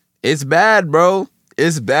mine. It's bad, bro.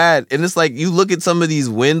 It's bad. And it's like you look at some of these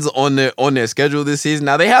wins on their schedule this season.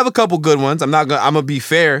 Now they have a couple good ones. I'm gonna be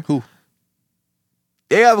fair. Who?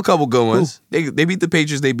 They have a couple good ones. They beat the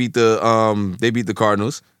Patriots. They beat the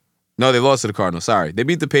Cardinals. No, they lost to the Cardinals. Sorry, they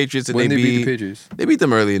beat the Patriots. And when they beat the Patriots, they beat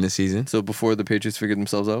them early in the season. So before the Patriots figured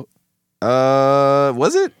themselves out.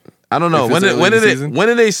 Was it? I don't know. When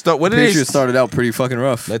did they start? When did the Patriots started out pretty fucking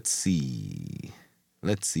rough. Let's see.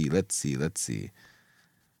 I'll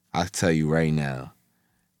tell you right now.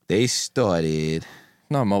 They started.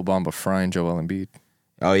 Not Mo Bamba frying Joel Embiid.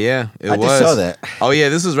 Oh, yeah, it was. I just saw that. Oh, yeah,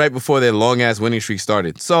 this was right before their long-ass winning streak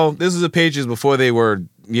started. So this was the Patriots before they were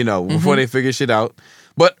before they figure shit out.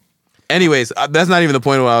 But anyways, that's not even the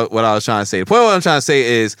point of what I was trying to say. The point of what I'm trying to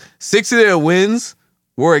say is 6 of their wins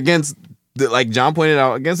were against, like John pointed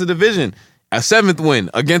out, against the division. A 7th win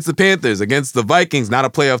against the Panthers, against the Vikings, not a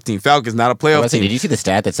playoff team. Falcons, not a playoff team. Did you see the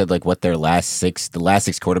stat that said like what their last 6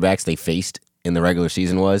 quarterbacks they faced in the regular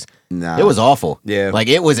season was? Nah. It was awful. Yeah. Like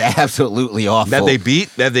it was absolutely awful. That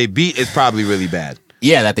they beat is probably really bad.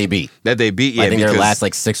 Yeah, that they beat. Yeah, I think their last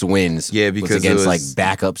like 6 wins because was against it was, like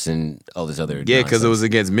backups and all this other Yeah, because it was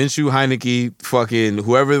against Minshew, Heineke, fucking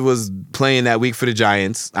whoever was playing that week for the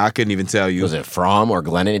Giants. I couldn't even tell you. Was it Fromm or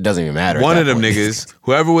Glennon? It doesn't even matter. One of them niggas.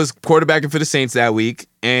 Whoever was quarterbacking for the Saints that week,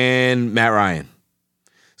 and Matt Ryan.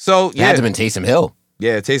 So, It had to have been Taysom Hill.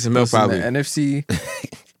 Yeah, Taysom Hill probably. The NFC,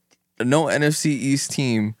 no NFC East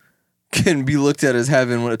team can be looked at as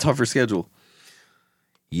having a tougher schedule.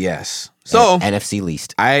 Yes. So NFC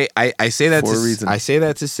least. I say that For a reason. I say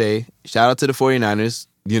that to say shout out to the 49ers.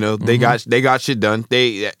 They got shit done.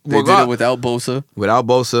 They did it without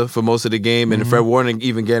Bosa for most of the game, and Fred Warner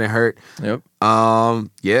even getting hurt. Yep.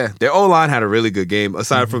 Yeah, their O-line had a really good game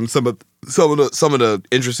aside from some of the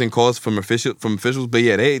interesting calls from officials. But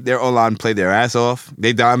yeah, their O-line played their ass off.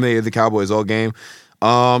 They dominated the Cowboys all game.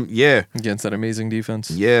 Yeah. Against that amazing defense.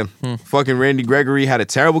 Yeah. Fucking Randy Gregory had a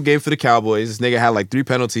terrible game for the Cowboys. This nigga had like 3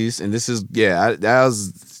 penalties, and this is I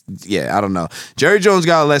don't know. Jerry Jones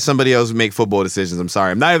gotta let somebody else make football decisions. I'm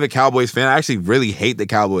sorry. I'm not even a Cowboys fan. I actually really hate the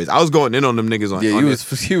Cowboys. I was going in on them niggas on. Yeah,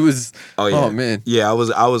 he was. Oh yeah. Oh man. Yeah, I was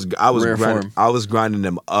Rare form. I was grinding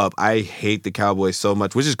them up. I hate the Cowboys so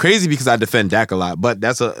much, which is crazy because I defend Dak a lot. But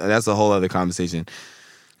that's a whole other conversation.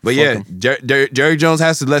 But Jerry Jones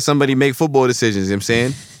has to let somebody make football decisions. You know what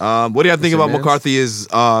I'm saying? What do y'all think about McCarthy as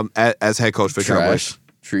head coach for Cowboys?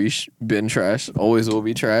 Trash. Been trash. Always will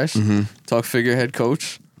be trash. Talk figure head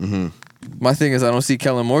coach. My thing is I don't see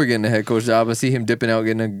Kellen Moore getting a head coach job. I see him dipping out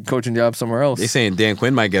getting a coaching job somewhere else. They saying Dan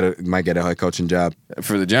Quinn might get a head coaching job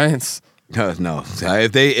for the Giants. No. Now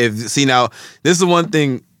this is the one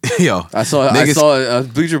thing. Yo, I saw a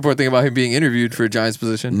Bleacher Report thing about him being interviewed for a Giants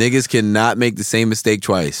position. Niggas cannot make the same mistake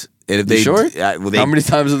twice. And if they sure? How many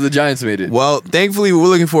times have the Giants made it? Well, thankfully we're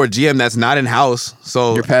looking for a GM that's not in house.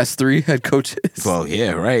 So your past 3 head coaches. Well,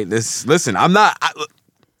 yeah, right. Listen, I'm not.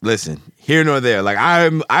 Listen, here nor there. Like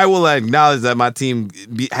I will acknowledge that my team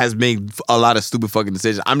has made a lot of stupid fucking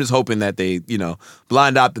decisions. I'm just hoping that they,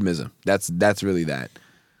 blind optimism. That's really that.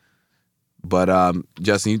 But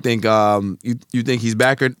Justin, you think he's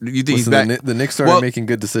back, or you think he's back? The Knicks started making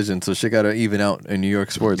good decisions, so shit got to even out in New York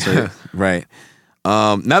sports, right? Right.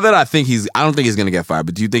 Now that I don't think he's gonna get fired,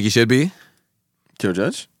 but do you think he should be? Joe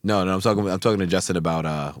Judge? No, I'm talking to Justin about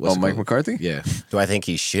Mike McCarthy? Yeah. Do I think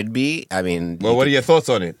he should be? I mean, well, what are your thoughts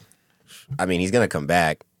on it? I mean, he's gonna come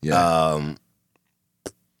back. Yeah.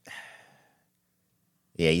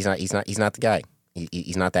 Yeah, he's not the guy.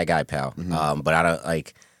 He's not that guy, pal. But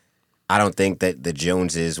I don't think that the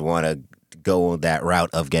Joneses want to go that route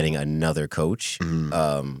of getting another coach.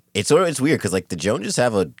 It's weird because like the Joneses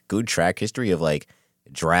have a good track history of like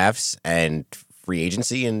drafts and free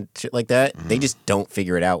agency and shit like that. They just don't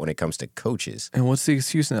figure it out when it comes to coaches. And what's the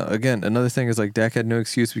excuse now? Again, another thing is like Dak had no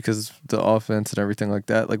excuse because of the offense and everything like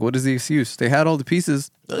that. Like, what is the excuse? They had all the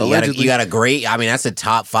pieces. Allegedly. You got a great. I mean, that's a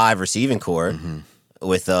top 5 receiving core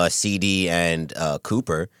with CD and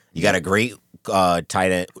Cooper. You got a great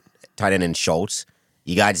tight end in Schultz.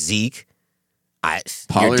 You got Zeke.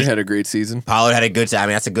 Pollard had a great season. Pollard had a good. I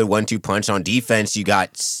mean, that's a good 1-2 punch on defense. You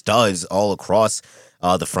got studs all across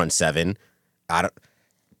the front 7. I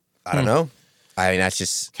don't know. I mean, that's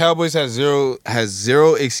just Cowboys has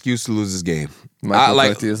zero excuse to lose this game. Michael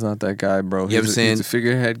McCarthy is not that guy, bro. You know what I'm saying? He's a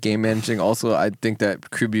figurehead, game managing. Also, I think that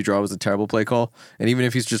QB draw was a terrible play call. And even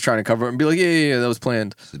if he's just trying to cover it and be like, yeah, that was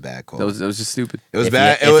planned. It's a bad call. That was just stupid. It was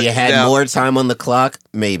bad. If you had more time on the clock,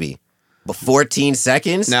 maybe. But 14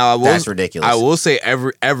 seconds? Now that's ridiculous. I will say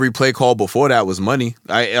every play call before that was money.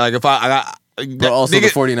 But also the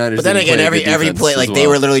 49ers. But then again, every play, like they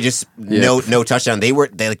were literally just no touchdown. They were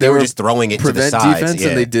just throwing it to the sides. Defense,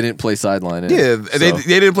 and they didn't play sideline. They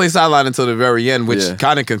didn't play sideline until the very end, which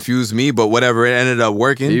kind of confused me. But whatever, it ended up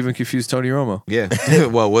working. They even confused Tony Romo. Yeah.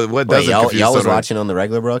 Well, what doesn't confuse y'all was watching on the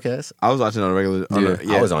regular broadcast? I was watching on the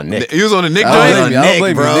regular. I was on Nick. He was on the Nick. I don't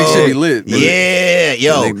blame you. Nick should be lit. Yeah,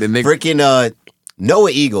 yo, freaking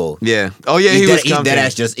Noah Eagle. Yeah. Oh yeah, he's dead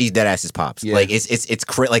ass his pops. Yeah. Like it's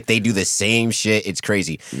like they do the same shit. It's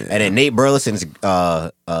crazy. Yeah. And then Nate Burleson's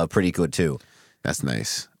pretty good too. That's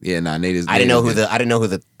nice. Yeah, Nate is. I didn't know who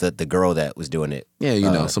the girl that was doing it.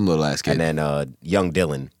 Yeah, some little ass kid. And then young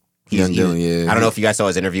Dylan. Dylan, yeah. I don't know if you guys saw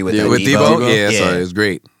his interview with Debo. Yeah, sorry, it was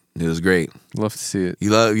great. It was great. Love to see it.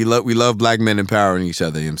 We love black men empowering each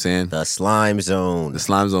other. You know what I'm saying? The slime zone. The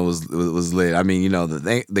slime zone was lit. I mean,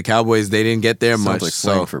 the Cowboys, they didn't get there Sounds much. like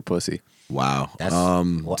slang for pussy. Wow. That's,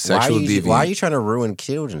 Sexual deviant. Why are you trying to ruin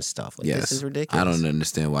children's stuff? Like, Yes. This is ridiculous. I don't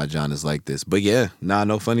understand why John is like this. But yeah,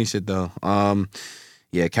 no funny shit though.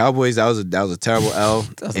 Yeah, Cowboys, that was a terrible L.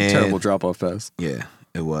 That was a terrible drop-off pass. Yeah,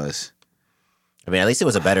 it was. I mean, at least it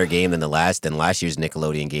was a better game than last year's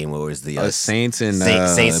Nickelodeon game, where it was the Saints and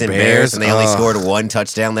Saints and Bears, and they only scored one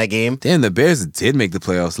touchdown that game. Damn, the Bears did make the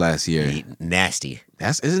playoffs last year. Nasty.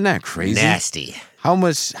 Isn't that crazy? Nasty. How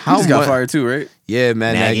much? He How just much? got fired too, right? Yeah,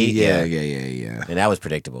 Matt Nagy. Nagy, Yeah. And that was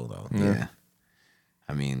predictable, though. Yeah.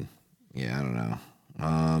 I mean, yeah, I don't know.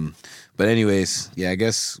 But anyways, yeah, I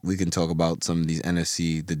guess we can talk about some of these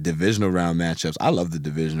NFC, the divisional round matchups. I love the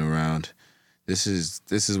divisional round. This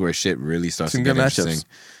is where shit really starts Some to get good interesting. matchups.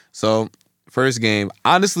 So, first game,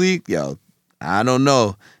 honestly, I don't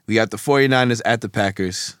know. We got the 49ers at the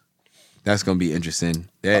Packers. That's going to be interesting.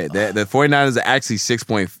 The 49ers are actually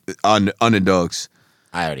 6-point underdogs.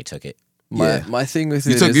 I already took it. My thing with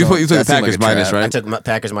You it took is, the that seemed Packers like a minus, trap. right? I took my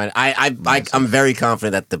Packers minus. I'm very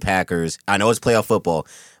confident that the Packers. I know it's playoff football,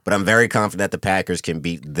 but I'm very confident that the Packers can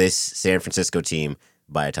beat this San Francisco team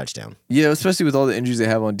by a touchdown. Yeah, especially with all the injuries they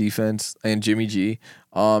have on defense and Jimmy G.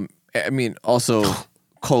 I mean, also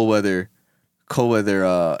cold weather.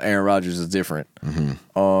 Aaron Rodgers is different.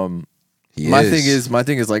 My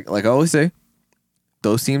thing is like I always say,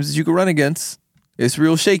 those teams that you can run against, it's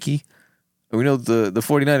real shaky. And we know the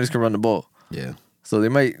 49ers can run the ball. Yeah. So they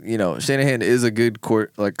might, Shanahan is a good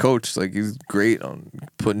coach. Like, he's great on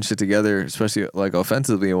putting shit together, especially like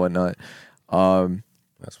offensively and whatnot.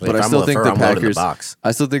 But I still think the Packers.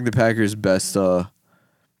 I still think the Packers' best ball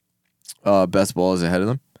is ahead of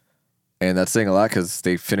them, and that's saying a lot because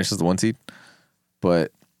they finished as the 1 seed.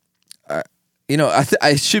 But I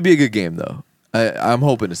should be a good game though. I'm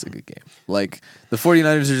hoping it's a good game. Like, the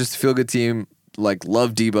 49ers are just a feel good team. Like,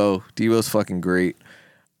 love Debo. Debo's fucking great.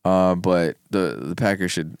 But the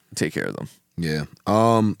Packers should take care of them. Yeah.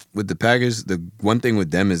 With the Packers, the one thing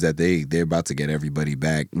with them is that they're about to get everybody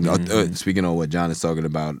back. Speaking of what John is talking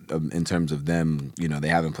about in terms of them, they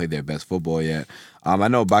haven't played their best football yet. I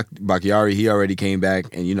know Bakhtiari, he already came back,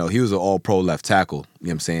 and he was an all-pro left tackle. You know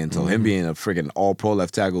what I'm saying? So him being a freaking all-pro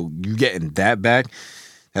left tackle, you getting that back,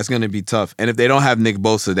 that's gonna be tough. And if they don't have Nick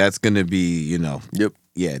Bosa, that's gonna be, Yep.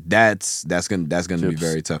 yeah, that's gonna be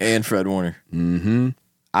very tough. And Fred Warner.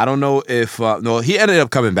 I don't know if he ended up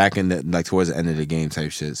coming back in towards the end of the game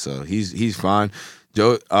type shit, so he's fine.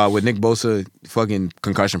 Joe with Nick Bosa, fucking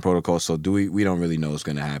concussion protocol, so we don't really know what's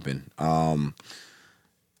gonna happen.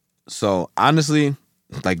 So honestly,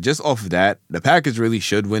 like, just off of that, the Packers really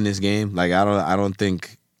should win this game. Like, I don't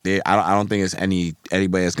think it's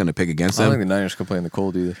anybody that's gonna pick against I them. don't think the Niners can play in the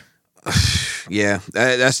cold either. Yeah,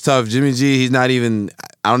 that's tough. Jimmy G, he's not even.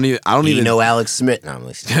 I don't even know Alex Smith. No, I'm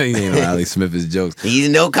listening. You know Alex Smith is jokes. He's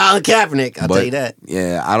no Colin Kaepernick. I'll tell you that.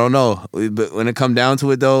 Yeah, I don't know. But when it come down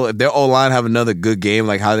to it, though, if their O-line have another good game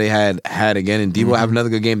like how they had again, and Debo have another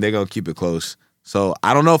good game, they're gonna keep it close. So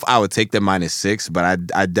I don't know if I would take them -6, but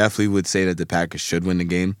I definitely would say that the Packers should win the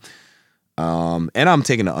game. And I'm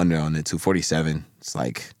taking the under on it too. 47. It's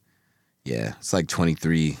like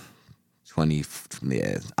 23, 20.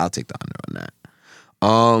 Yeah, I'll take the under on that.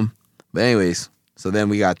 But anyways, so then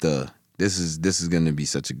we got this is gonna be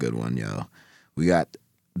such a good one, yo. We got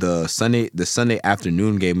the Sunday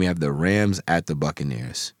afternoon game. We have the Rams at the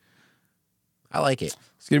Buccaneers. I like it.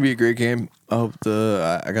 It's gonna be a great game. I hope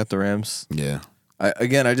I got the Rams. Yeah,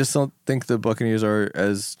 I just don't think the Buccaneers are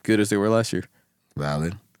as good as they were last year.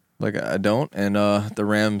 valid. Like, I don't, and the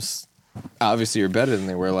Rams obviously are better than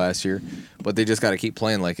they were last year, but they just got to keep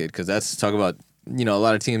playing like it, because that's talk about a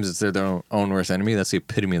lot of teams. It's their own worst enemy. That's the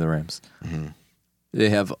epitome of the Rams. They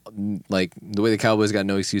have, like, the way the Cowboys got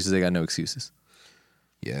no excuses. They got no excuses.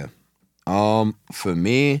 Yeah. For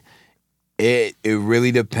me, it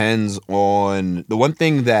really depends on the one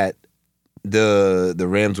thing that the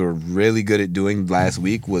Rams were really good at doing last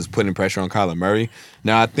week was putting pressure on Kyler Murray.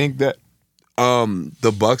 Now I think that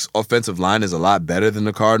the Bucs offensive line is a lot better than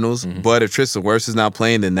the Cardinals, but if Tristan Wirfs is not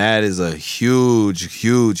playing, then that is a huge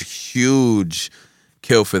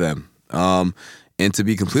kill for them. And to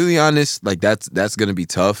be completely honest, like, that's gonna be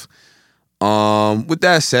tough. With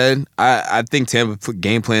that said, I think Tampa put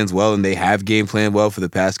game plans well, and they have game planned well for the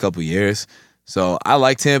past couple years. So I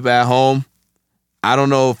like Tampa at home. I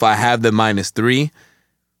don't know if I have the -3.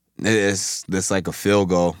 It's like a field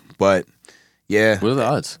goal, but yeah, What are the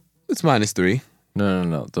odds? it's -3.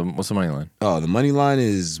 No. What's the money line? Oh, the money line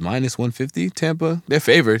is -150. Tampa, they're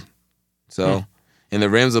favored. So and the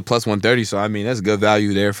Rams are plus 130. So I mean, that's good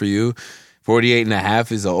value there for you.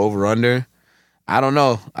 48.5 is an over/under. I don't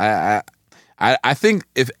know. I think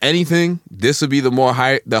if anything, this would be the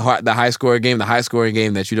high scoring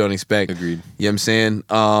game that you don't expect. Agreed. You know what I'm saying?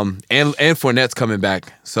 And Fournette's coming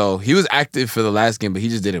back. So he was active for the last game, but he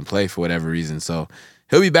just didn't play for whatever reason. So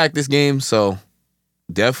he'll be back this game. So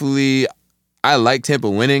definitely, I like Tampa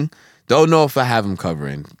winning. Don't know if I have him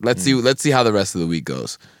covering. Let's see how the rest of the week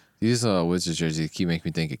goes. These Wizards jerseys keep making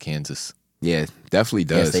me think of Kansas. Yeah, definitely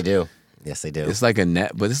does. Yes, they do. Yes, they do. It's like a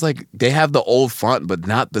net, but it's like they have the old font, but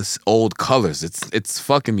not the old colors. It's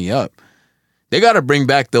fucking me up. They got to bring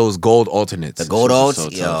back those gold alternates. The gold alts? so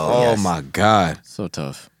Yo, tough. Oh yes. my God. So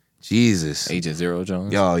tough. Jesus. Agent Zero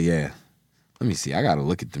Jones. Yo, yeah. Let me see. I got to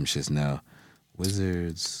look at them shits now.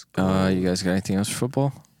 Wizards. You guys got anything else for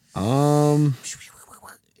football?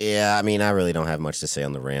 Yeah, I mean, I really don't have much to say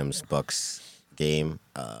on the Rams-Bucks game.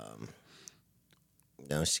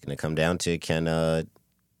 It's just going to come down to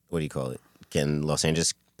what do you call it? Can Los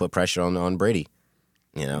Angeles put pressure on Brady?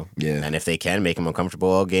 You know? Yeah. And if they can make him uncomfortable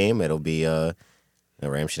all game, it'll be the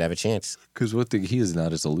Rams should have a chance. Because one thing, he is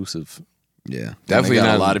not as elusive. Yeah. Definitely got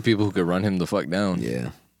not a lot of people who could run him the fuck down. Yeah.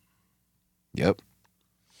 Yep.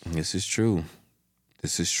 This is true.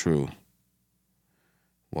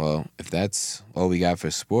 Well, if that's all we got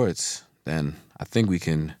for sports, then I think we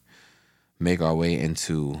can make our way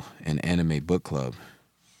into an anime book club.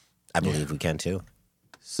 I believe we can too.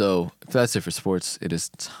 So, if that's it for sports, it is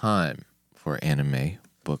time for Anime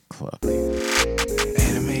Book Club.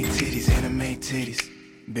 Anime titties.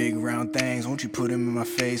 Big round things, won't you put them in my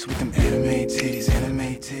face with them anime titties.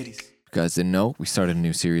 If you guys didn't know, we started a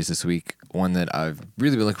new series this week, one that I've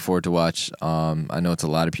really been looking forward to watch. I know it's a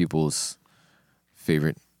lot of people's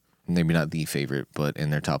favorite, maybe not the favorite, but in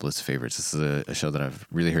their top list of favorites. This is a show that I've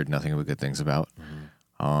really heard nothing but good things about.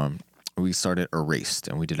 We started Erased,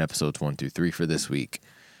 and we did episodes 1 through 3 for this week.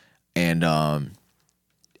 And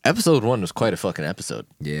episode 1 was quite a fucking episode.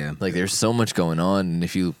 Yeah. Like, there's so much going on, and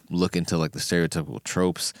if you look into like the stereotypical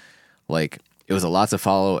tropes, like it was a lot to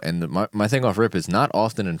follow. And my thing off rip is not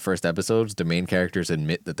often in first episodes the main characters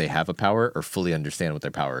admit that they have a power or fully understand what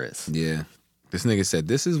their power is. Yeah. This nigga said,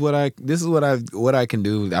 this is what I can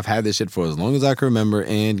do. I've had this shit for as long as I can remember,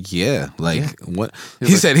 and what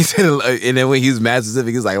he said, and then when he was mad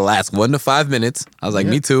specific, he was like, last 1 to 5 minutes. I was like,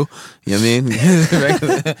 me too. You know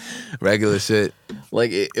what I mean? regular shit.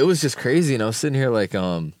 Like it was just crazy, and I was sitting here like,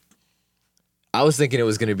 I was thinking it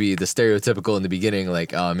was gonna be the stereotypical in the beginning,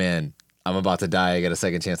 like, oh man, I'm about to die, I got a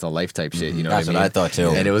second chance on life type shit. You know That's what I mean? what I thought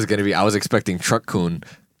too. And it was gonna be, I was expecting Truck Kun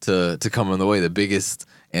to come on the way, the biggest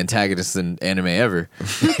antagonist in anime ever.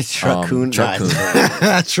 Truck Kun. Truck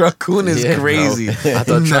Kun. Truck Kun is Yeah, crazy. bro. I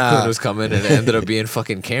thought Truck Kun was coming, and it ended up being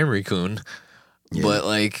fucking Camry Kun. But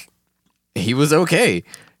like, he was okay,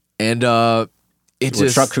 and Truck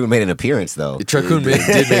Kun made an appearance though. Truck Kun did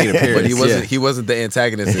make an appearance, But he wasn't. yeah. He wasn't the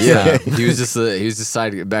antagonist. This Yeah, time. he was just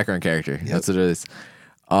side background character. That's what it is.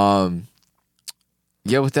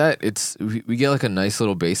 Yeah, with that, we get like a nice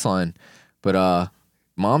little baseline, but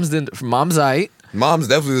Mom's aight. Mom's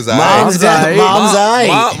definitely was Mom's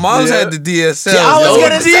aight. Mom's had the DSLs. I was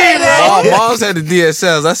gonna say that. Mom's had the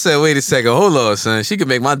DSLs. I said, wait a second, hold on, son. She could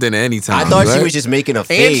make my dinner anytime. I thought she right? was just making a And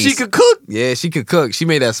face. she could cook. Yeah, she could cook. She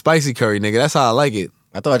made that spicy curry, nigga. That's how I like it.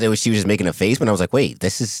 I thought she was just making a face, but I was like, wait,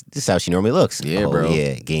 this is how she normally looks. Yeah, Oh, bro.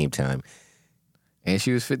 Yeah, game time. And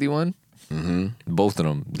she was 51. Mm-hmm. Both of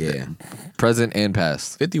them. Yeah. Present and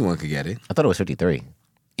past. 51 could get it. I thought it was 53.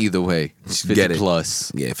 Either way, 50 Get it.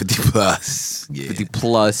 plus. Yeah, 50 plus. Yeah. 50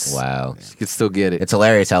 plus. Wow. She could still get it. It's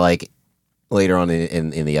hilarious how like later on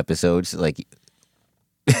in the episodes, like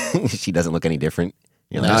she doesn't look any different.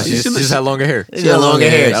 You know, Nah, she just had longer hair. she got longer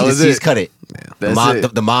hair. That was She's it. cut it. That's mom,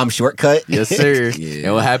 it. The mom shortcut. Yes, sir. Yeah.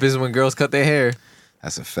 And what happens when girls cut their hair?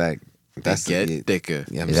 That's a fact. They That's get the, thicker.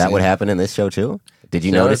 yeah, I'm Is that saying. what happened in this show too? Did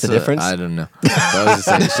you Shout notice out the to- difference? I don't know. That was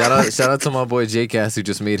the same. Shout out to my boy J-Cast who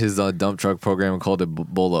just made his dump truck program and called it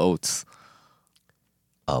Bowl of Oats.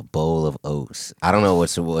 A bowl of oats. I don't know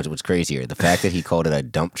what's crazier, the fact that he called it a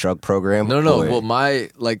dump truck program. No. or-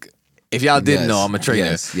 Well, if y'all didn't Yes, know, I'm a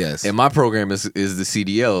trainer. yes. And my program is the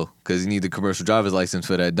CDL because you need the commercial driver's license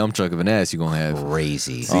for that dump truck of an ass you're gonna have.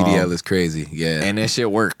 crazy. CDL is crazy. Yeah. And that shit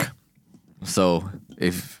work. So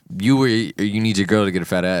if you need your girl to get a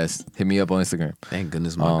fat ass, hit me up on Instagram. Thank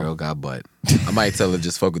goodness my girl got butt. I might tell her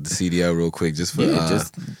just fuck with the CDL real quick, just for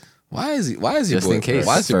just why is your just boy, in case.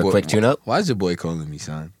 Why is your For a boy, quick tune-up? Why is your boy calling me,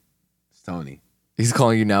 son? It's Tony. he's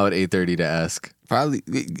calling you now at 8:30 to ask. Probably,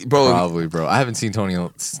 bro. Probably, bro. I haven't seen Tony. I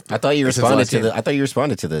thought you Since responded last to game. the. I thought you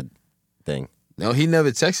responded to the thing. No, he never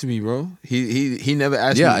texted me, bro. He never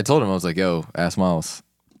asked me. Yeah, I told him. I was like, yo, ask Miles.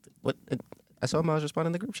 What? I saw Miles respond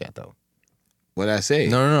in the group chat though. What'd I say?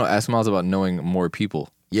 No. Ask Miles about knowing more people.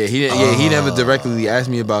 Yeah, he never directly asked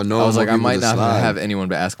me about knowing. I was like, I more might people to not slide. have anyone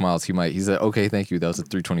but ask Miles. He said, okay, thank you. That was a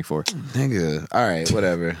 324. Nigga. All right,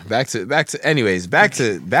 whatever. Back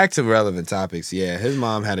to relevant topics. Yeah, his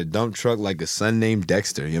mom had a dump truck like a son named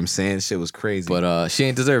Dexter. You know what I'm saying? Shit was crazy. But she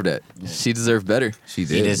ain't deserved that. She deserved better. she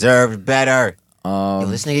He did. deserved better. Yo,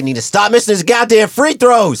 this nigga need to stop missing his goddamn free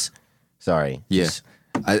throws. Sorry. Yeah. Just-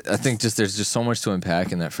 I think there's just so much to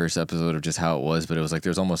unpack in that first episode of just how it was, but it was like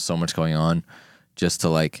there's almost so much going on just to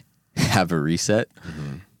like have a reset.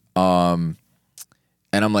 And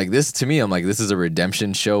I'm like, this is a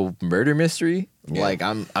redemption show murder mystery. Yeah. Like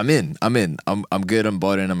I'm in. I'm good. I'm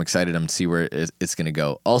bought in. I'm excited. I'm to see where it's gonna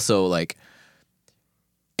go. Also, like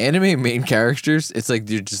anime main characters, it's like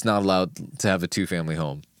you're just not allowed to have a 2-family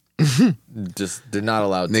home. Just they're not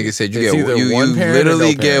allowed to. Nigga said you It's get either you one parent or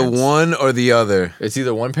literally no get parents. one or the other. It's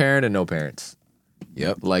either one parent and no parents.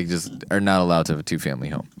 Yep. Like just are not allowed to have a 2-family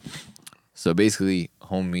home. So basically,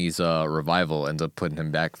 homie's revival ends up putting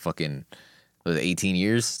him back fucking 18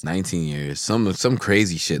 years. 19 years. Some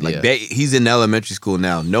crazy shit. Like Yeah. he's in elementary school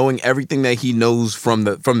now, knowing everything that he knows from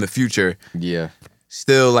the future. Yeah.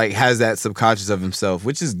 Still like has that subconscious of himself,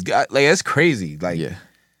 which is like that's crazy. Like Yeah.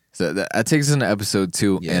 So that takes us into episode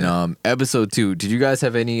 2. Yeah. And episode 2, did you guys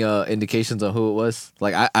have any indications on who it was?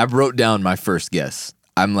 Like I wrote down my first guess.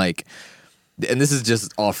 I'm like, and this is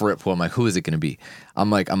just off rip. I'm like, who is it going to be?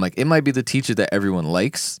 I'm like, it might be the teacher that everyone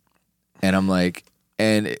likes. And I'm like,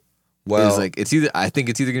 well, I think it's either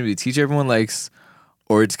going to be the teacher everyone likes,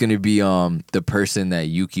 or it's gonna be the person that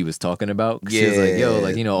Yuki was talking about. She was like, yo,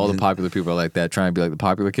 like, you know, all the popular people are like that, trying to be like the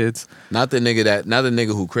popular kids. not the nigga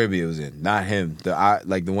who Cribby was in, not him.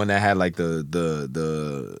 The one that had like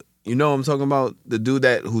the you know what I'm talking about, the dude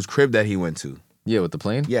whose crib that he went to. Yeah, with the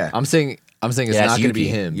plane. Yeah. I'm saying it's Yeah, not that's gonna be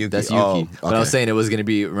Yuki. him. Yuki. That's Yuki. Oh, But I was okay. saying it was gonna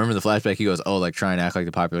be. Remember the flashback? He goes, oh, like try and act like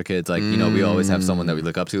the popular kids. Like, you know, we always have someone that we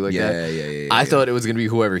look up to like that. Yeah. I thought it was gonna be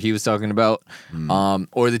whoever he was talking about,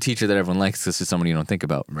 or the teacher that everyone likes. This is someone you don't think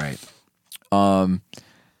about. Right. And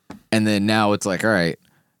then now it's like, all right,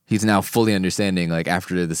 he's now fully understanding, like,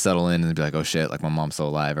 after the settle in and be like, oh shit, like my mom's still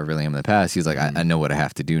alive, I really am in the past. He's like, I know what I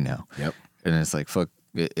have to do now. Yep. And it's like, fuck,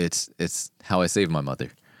 it's how I saved my mother.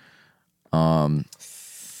 And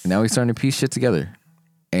now he's starting to piece shit together.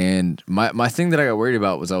 And my thing that I got worried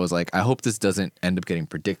about was I was like, I hope this doesn't end up getting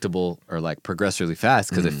predictable or like progress really fast,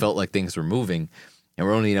 because it felt like things were moving, and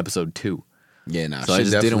we're only in episode 2. Yeah, nah. So I she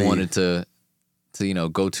just didn't definitely- want it to you know,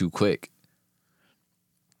 go too quick.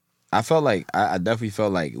 I felt like I definitely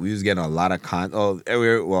felt like we was getting a lot of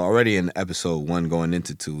already in episode 1 going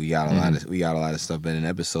into 2 we got a lot of stuff, but in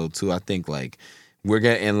episode 2 I think like we're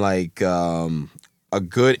getting like a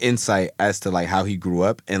good insight as to like how he grew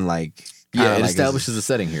up, and like Yeah, it like establishes the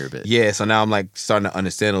setting here a bit. yeah, so now I'm like starting to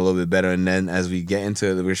understand a little bit better, and then as we get into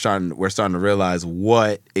it, we're starting to realize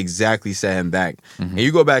what exactly set him back. And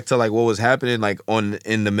you go back to like what was happening like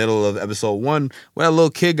in the middle of episode 1, when a little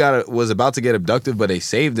kid was about to get abducted, but they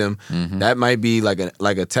saved him. That might be like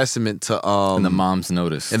a testament to And the mom's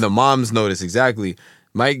notice. and the mom's notice, exactly.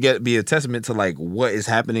 Might be a testament to like what is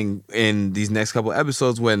happening in these next couple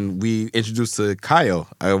episodes when we introduce to Kaio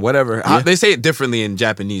or whatever. They say it differently in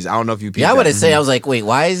Japanese. I don't know if you. Yeah, I wouldn't say. I was like, wait,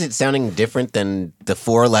 why is it sounding different than the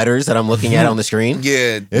 4 letters that I'm looking at on the screen?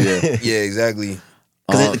 Yeah, exactly.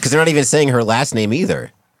 Because they're not even saying her last name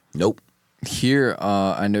either. Nope. Here,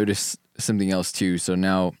 I noticed something else too. So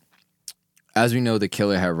now, as we know, the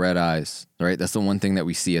killer had red eyes, right? That's the one thing that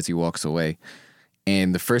we see as he walks away.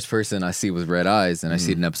 And the first person I see with red eyes, and I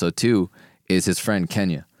see it in episode 2, is his friend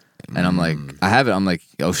Kenya. And I'm like, I'm like,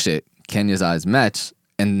 oh shit, Kenya's eyes match.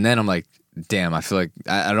 And then I'm like, damn, I feel like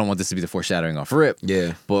I don't want this to be the foreshadowing off rip.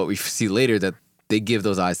 Yeah. But we see later that they give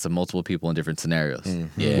those eyes to multiple people in different scenarios.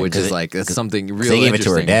 Yeah, which 'cause is like, that's something real They gave it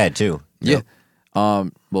to her interesting. dad too. Yeah.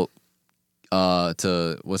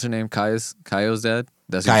 To what's her name? Kaio's dad.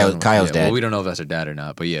 That's who you're talking about? Kaio's Yeah, dad. Well, we don't know if that's her dad or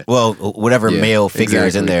not, but yeah. Well, whatever Yeah, male figure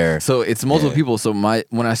is in exactly. there. So it's multiple people. So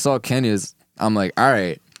when I saw Kenya's, I'm like, all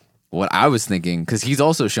right. What I was thinking, because he's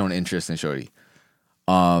also shown interest in Shorty.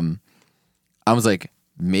 I was like,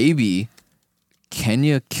 maybe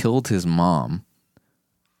Kenya killed his mom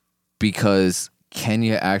because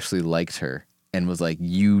Kenya actually liked her and was like,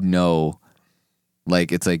 you know,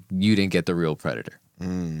 like it's like you didn't get the real predator.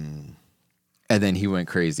 And then he went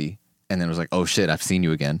crazy and then was like, oh shit, I've seen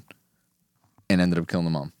you again, and ended up killing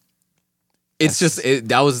the mom. It's just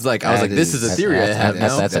that was like I was like, this is a theory I have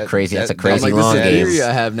now. That's a crazy I'm like, long this is a game. theory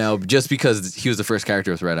I have now, just because he was the first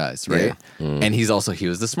character with red eyes, right? And he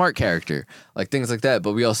was the smart character, like things like that.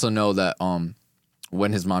 But we also know that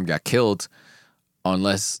when his mom got killed,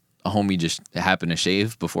 unless a homie just happened to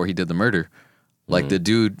shave before he did the murder, like the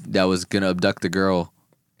dude that was gonna abduct the girl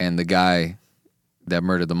and the guy that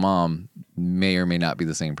murdered the mom may or may not be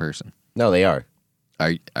the same person. No, they are.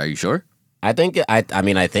 Are you sure? I think I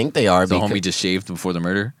think they are. The because, homie just shaved before the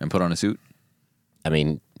murder and put on a suit. I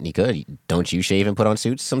mean, he could. Don't you shave and put on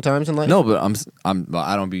suits sometimes in life? No, but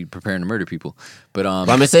I don't be preparing to murder people. But Well,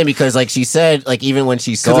 I'm just saying because like she said, like even when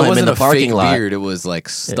she saw it him wasn't in the a parking fake lot, beard. It was like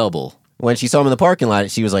stubble. when she saw him in the parking lot,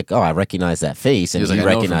 she was like, "Oh, I recognize that face," and was he like, "I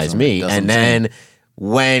know from recognized something." me. That's And what I'm saying. then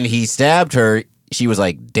when he stabbed her, she was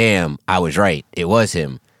like, "Damn, I was right. It was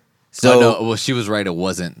him." So So no, well, she was right. It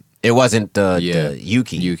wasn't it wasn't the Yuki.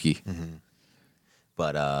 Yuki, Yuki.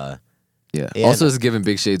 but Yeah. Yeah, Also, it's giving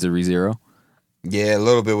big shades of ReZero. Yeah, a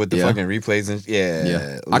little bit with the Yeah. fucking replays and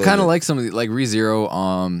Yeah. I kind of like some of the, like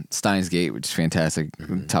ReZero, Steins Gate, which is fantastic,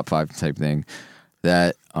 top 5 type thing.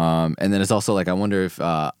 That and then it's also like I wonder if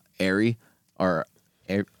Ari or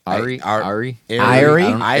Ari. Irie?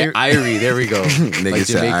 Irie, there we go. Nigga Like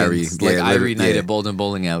said Jamaicans, Irie. like Yeah, Irie night yeah. at Bolden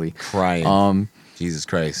Bowling Alley. crying. Jesus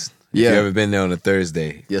Christ. Yeah. If you ever been there on a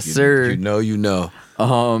Thursday? Yes, you- sir. You know, you know.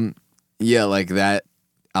 Yeah, like that.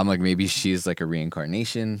 I'm like maybe she's like a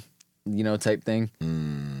reincarnation, type thing.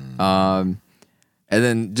 And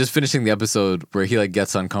then just finishing the episode where he like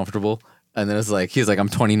gets uncomfortable, and then it's like he's like, "I'm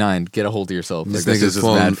 29. Get a hold of yourself." This Like, nigga's just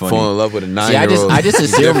falling mad funny. in love with a 9 See, year old. I just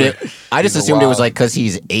assumed it. I just He's assumed it was wild. like because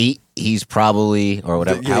he's 8, he's probably or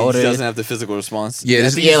whatever. How old he is doesn't have the physical response. Yeah,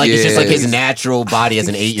 this, Yeah, like it's just like his yeah. natural body as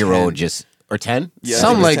an 8-year-old, just or 10. Yeah, I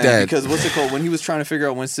Something think it's like 10, that. Because what's it called? When he was trying to figure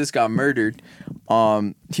out when Sis got murdered,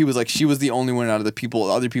 he was like, she was the only one out of the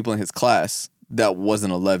other people in his class that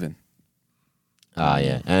wasn't 11.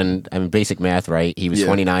 Yeah, and I mean basic math, right? He was Yeah.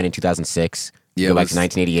 29 in 2006. Yeah, Go it back was- to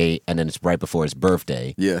 1988, and then it's right before his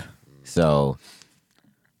birthday. Yeah. So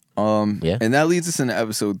yeah. And that leads us into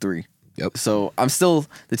episode 3. Yep. So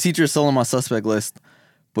the teacher is still on my suspect list,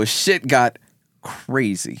 but shit got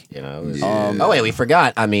crazy. You know, it was- oh wait, we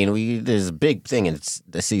forgot. I mean, there's a big thing in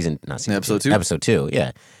the season, not season Episode 2, 2? Episode 2.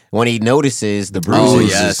 Yeah, when he notices the bruises Oh,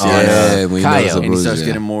 yes, on yeah, when he Kaio, notices the And he bruises, starts yeah.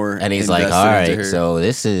 getting more and he's like, invested "All into right, her. so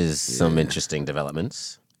this is some interesting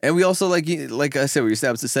developments." And we also like I said, we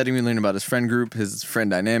established the setting. We learned about his friend group, his friend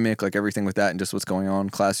dynamic, like everything with that, and just what's going on,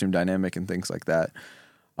 classroom dynamic, and things like that.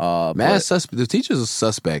 Man, But- the teacher's a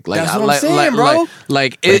suspect. Like, That's I- what I'm like, saying, like, bro.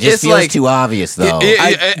 Like, But it just it's feels like too obvious, though.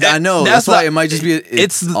 I know. That's why not- it might just be.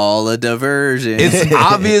 It's it's- all a diversion. It's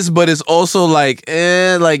obvious, but it's also like,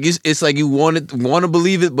 like it's like you want to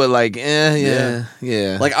believe it, but like, yeah.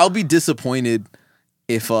 Like I'll be disappointed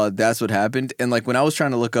if that's what happened. And like when I was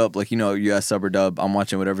trying to look up, like US sub or dub, I'm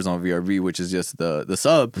watching whatever's on VRV, which is just the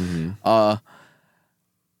sub.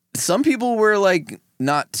 Some people were like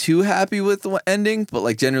not too happy with the ending, but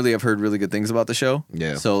like generally I've heard really good things about the show.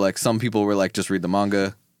 Yeah. So like some people were like just read the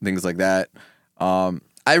manga, things like that.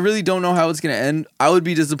 I really don't know how it's gonna end. I would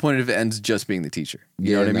be disappointed if it ends just being the teacher.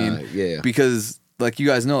 You know what I mean? Yeah. Because like you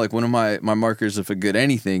guys know, like one of my markers of a good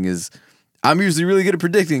anything is I'm usually really good at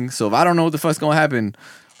predicting. So if I don't know what the fuck's gonna happen,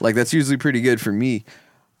 like that's usually pretty good for me.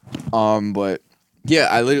 But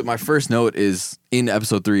yeah, my first note is in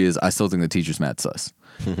episode 3 is I still think the teacher's mad sus.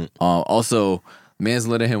 Also, man's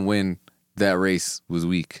letting him win that race was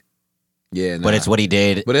weak. Yeah, But it's what he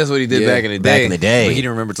did But that's what he did Yeah, back in the day. back in the day. But he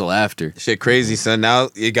didn't remember till after. Shit, crazy, son. Now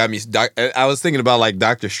it got me. I was thinking about like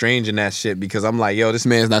Doctor Strange and that shit because I'm like, yo, this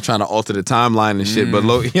man's not trying to alter the timeline and shit. But you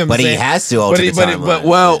know what I'm But he saying? has to alter the timeline.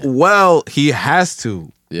 But well, he has to.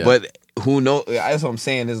 Yeah. But who knows? That's what I'm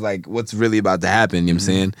saying. Is like what's really about to happen. You know what I'm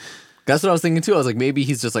saying? That's what I was thinking too. I was like, maybe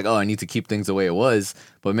he's just like, oh, I need to keep things the way it was.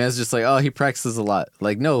 But man's just like, oh, he practices a lot.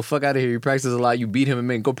 Like, no, fuck out of here. You practice a lot. You beat him and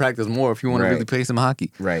man, go practice more if you want Right. to really play some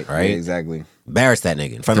hockey. Right. Right. Exactly. Embarrass that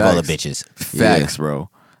nigga in front of all the Facts. bitches. Facts, bro.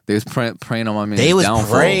 They was praying on my man's They was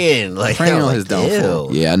downfall. praying. Like, Praying I was on like, his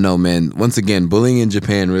downfall. ew. Yeah, I know, man. Once again, bullying in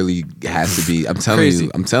Japan really has to be. I'm telling Crazy.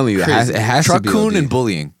 you. I'm telling you. It has to be. Truck-kun OD. and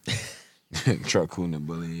bullying. Truck-kun and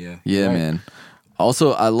bullying. Yeah. Yeah, Right. man.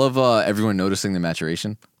 Also, I love everyone noticing the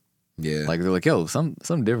maturation. Yeah. Like, they're like, yo,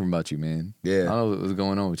 something different about you, man. Yeah. I don't know what was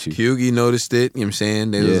going on with you. Hyugi noticed it. You know what I'm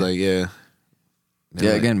saying? They was Yeah. like, yeah. They're Yeah,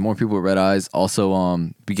 like- again, more people with red eyes. Also,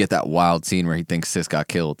 we get that wild scene where he thinks Sis got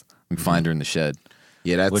killed. We find her in the shed.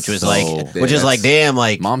 Yeah, that's Which was so- like, yeah, which is like, that's- damn,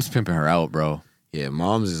 like, Mom's pimping her out, bro. Yeah,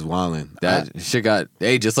 Mom's is wildin'. That shit got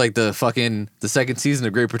just like the second season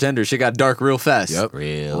of Great Pretender. Shit got dark real fast. Yep.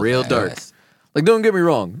 real dark. fast. Like, don't get me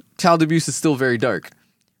wrong, child abuse is still very dark,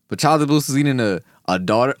 But Child of the Blues is leading a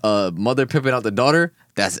daughter, a mother pimping out the daughter.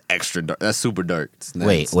 That's extra dark. That's super dark.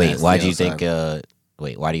 Wait. Why do you think?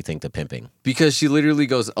 Why do you think the pimping? Because she literally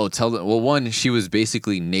goes, "Oh, tell them." Well, one, she was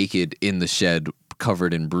basically naked in the shed,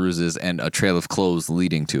 covered in bruises and a trail of clothes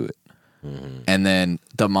leading to it. And then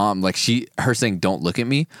the mom, like her saying, "Don't look at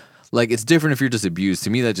me." Like, it's different if you're just abused. To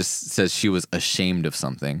me, that just says she was ashamed of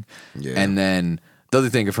something. Yeah. And then the other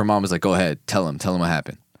thing, if her mom was like, "Go ahead, tell him what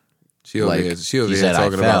happened." She over here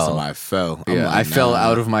talking about somebody I fell. Yeah, I fell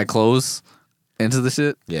out of my clothes into the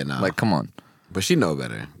shit. Yeah, no. Like, come on. But she know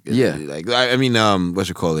better. Yeah. Like, I mean, what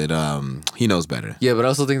you call it? He knows better. Yeah, but I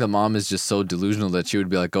also think the mom is just so delusional that she would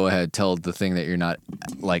be like, "Go ahead, tell the thing that you're not,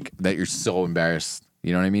 like, that you're so embarrassed."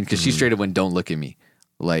 You know what I mean? Because she straight up went, "Don't look at me."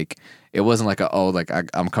 Like, it wasn't like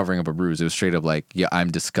I'm covering up a bruise. It was straight up like, yeah,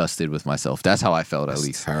 I'm disgusted with myself. That's how I felt, at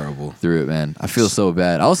least. Terrible. Through it, man. I feel so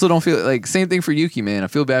bad. I also don't feel like, same thing for Yuki, man. I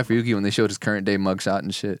feel bad for Yuki when they showed his current day mugshot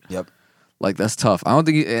and shit. Yep. Like, that's tough. I don't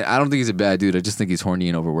think he's a bad dude. I just think he's horny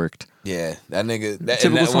and overworked. Yeah, that nigga.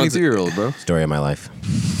 Typical 22-year-old, bro. Story of my life.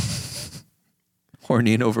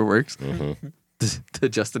 Horny and overworked. The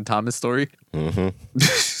Justin Thomas story.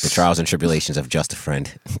 The trials and tribulations of just a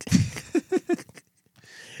friend.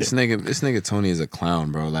 This nigga Tony is a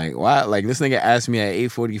clown, bro. Like, why? Like, this nigga asked me at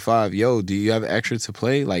 8:45, "Yo, do you have extra to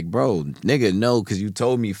play?" Like, bro, nigga, no, because you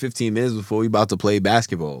told me 15 minutes before we about to play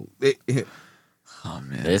basketball. Oh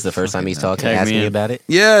man, This is the first time he's talking, Tag me asking me in. about it.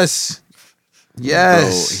 Yes.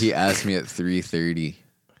 Bro, he asked me at 3:30.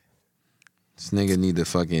 This nigga need to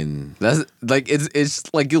fucking. That's like, it's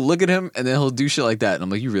like, you look at him and then he'll do shit like that, and I'm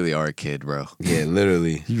like, you really are a kid, bro. Yeah,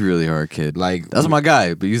 literally. You really are a kid. Like, That's my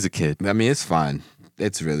guy, but he's a kid. I mean, it's fine.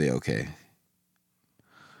 It's really okay.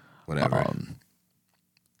 Whatever.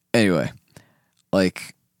 Anyway,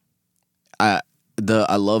 like, I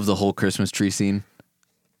love the whole Christmas tree scene.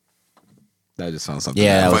 That just sounds something.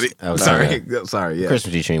 Yeah, funny. that was sorry. Sorry. Yeah.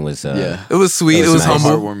 Christmas tree train was. Yeah. It was sweet. It It was was nice.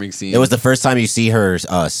 humble. Heartwarming scene. It was the first time you see her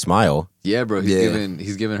smile. Yeah, bro.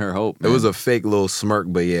 He's giving her hope. It was a fake little smirk,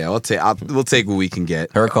 but yeah, we'll take what we can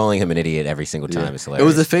get. Her calling him an idiot every single time is It hilarious.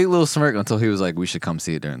 was a fake little smirk until he was like, "We should come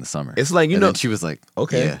see it during the summer." It's like, And then she was like,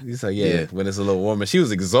 okay. yeah. He's like, yeah, when it's a little warmer. She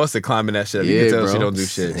was exhausted climbing that shit. You Yeah, can tell bro. she don't do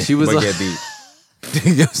shit. She was but like- get beat.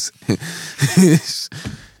 Yes.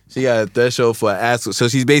 She got a threshold for an ass. So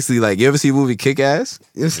she's basically like, you ever see the movie Kick Ass?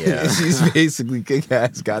 Yeah. She's basically Kick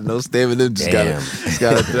Ass. Got no stamina. Just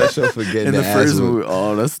got a threshold for getting in the ass first whooped. movie.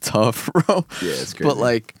 Oh, that's tough, bro. Yeah, it's crazy. But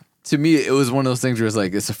like, to me, it was one of those things where it's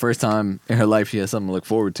like, it's the first time in her life she has something to look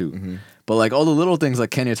forward to. But like, all the little things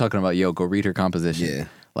like Kenya talking about, yo, go read her composition. Yeah.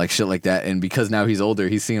 Like shit like that. And because now he's older,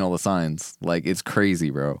 he's seeing all the signs. Like, it's crazy,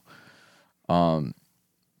 bro.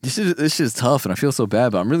 This shit's tough, and I feel so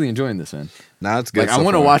bad, but I'm really enjoying this, man. Nah, it's good. Like, I so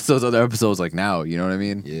want to far. watch those other episodes like now. You know what I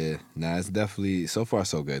mean? Yeah, nah, it's definitely so far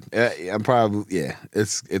so good. I'm probably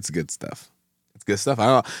it's good stuff. It's good stuff.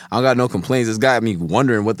 I don't got no complaints. It's got me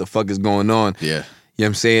wondering what the fuck is going on. Yeah. You know what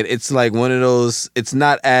I'm saying? It's like one of those. It's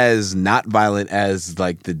not as not violent as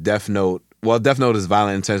like the Death Note. Well, Death Note is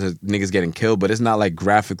violent in terms of niggas getting killed, but it's not like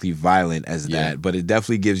graphically violent as that. But it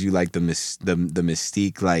definitely gives you like the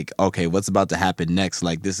mystique. Like, okay, what's about to happen next?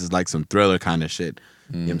 Like, this is like some thriller kind of shit.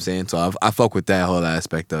 You know what I'm saying? So I fuck with that whole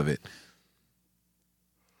aspect of it.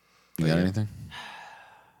 You got anything?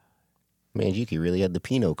 Man, Yuki really had the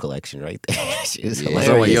Pinot collection right there. She was So hilarious.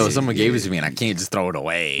 like, yo, someone gave it to me, and I can't just throw it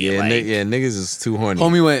away. Yeah, Like, niggas is too horny.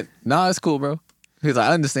 homie went, nah, it's cool, bro. He's like,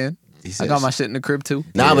 I understand. He I says- got my shit in the crib too.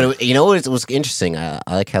 Nah, but you know what was interesting? I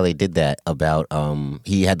like how they did that about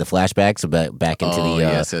he had the flashbacks about back into Oh, the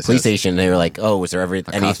yes, police station. And they were like, oh, was there ever A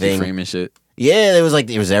Cosby anything? frame and shit. Yeah, there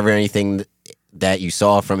was ever anything that you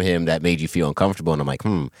saw from him that made you feel uncomfortable? And I'm like,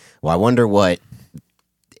 well, I wonder what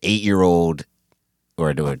 8-year-old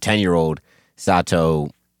or 10-year-old Sato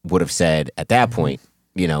would have said at that point,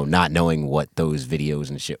 you know, not knowing what those videos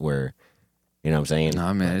and shit were. You know what I'm saying?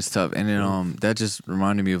 Nah, man, it's tough. And then that just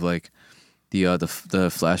reminded me of like the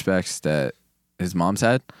flashbacks that his mom's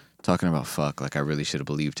had, talking about fuck, like I really should have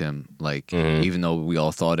believed him. Like even though we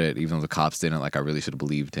all thought it, even though the cops didn't, like I really should have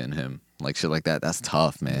believed in him. Like shit like that. That's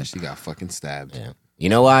tough, man. She got fucking stabbed. Yeah. You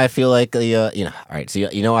know why I feel like all right. So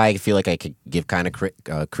you know why I feel like I could give kind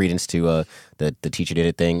of credence to the teacher did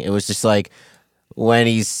it thing. It was just like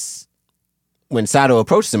when Sato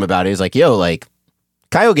approached him about it, he was like, "Yo, like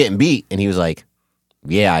Kyle getting beat," and he was like,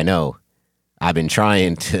 "Yeah, I know. I've been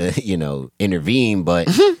trying to intervene, but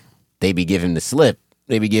they be giving the slip.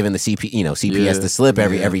 They be giving the CPS the slip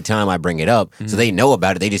every time I bring it up. So they know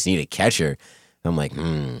about it. They just need to catch her." I'm like,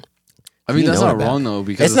 I mean, You that's know not about wrong it. though,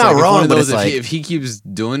 because It's not like, wrong, one of but those, it's like- if he keeps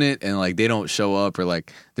doing it and like they don't show up or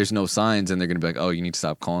like there's no signs, and they're gonna be like, oh, you need to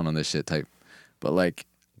stop calling on this shit type. But like,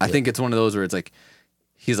 I think it's one of those where it's like,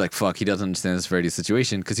 he's like, fuck, he doesn't understand this Freddie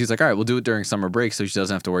situation because he's like, all right, we'll do it during summer break so she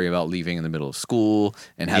doesn't have to worry about leaving in the middle of school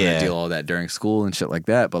and having to deal all that during school and shit like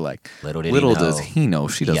that. But like, Little does he know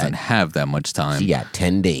she doesn't have that much time. She got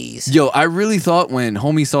 10 days. Yo, I really thought when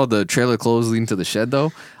homie saw the trailer close leading to the shed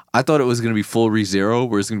though, I thought it was going to be full ReZero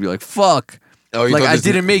where it's going to be like, fuck. Oh, like I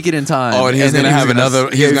didn't make it in time. Oh, and he's then gonna have another.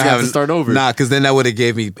 He's gonna have to start over. Nah, because then that would have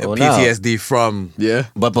gave me PTSD from. Yeah,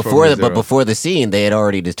 but before the scene, they had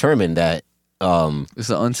already determined that it's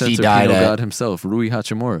the uncensored died Pinot at- God himself, Rui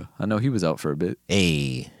Hachimura. I know he was out for a bit.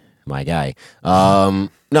 hey, my guy. No,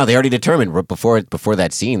 they already determined before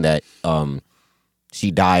that scene that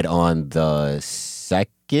she died on the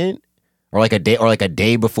 2nd or like a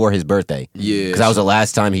day before his birthday. Yeah, because that was the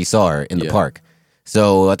last time he saw her in the park.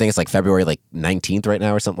 So I think it's like February 19th right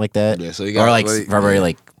now or something like that. Yeah, so you got or like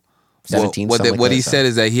February 17th. What he said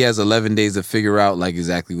is that he has 11 days to figure out like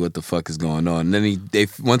exactly what the fuck is going on. And then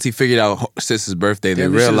once he figured out Sis's birthday, they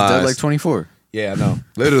realized dead like 24. Yeah, I know.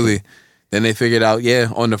 Literally. Then they figured out,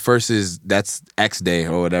 on the 1st that's X Day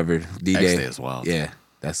or whatever. D Day. X Day is wild. Yeah.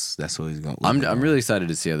 That's what he's going. I'm really excited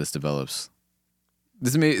to see how this develops.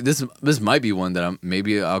 This might be one that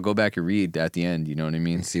maybe I'll go back and read at the end. You know what I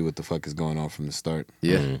mean? And see what the fuck is going on from the start.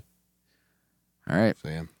 Yeah. Mm-hmm. All right. So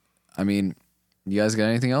yeah. I mean, you guys got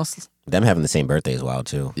anything else? Them having the same birthday is wild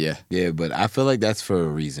too. Yeah. Yeah, but I feel like that's for a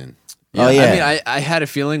reason. Oh yeah. I mean, I had a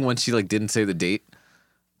feeling when she didn't say the date,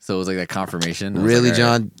 so it was like that confirmation. I was Really, like, all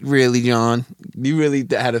right. John? Really, John? You really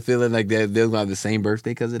had a feeling like they're gonna have the same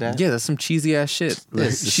birthday because of that? Yeah, that's some cheesy ass shit. Yeah,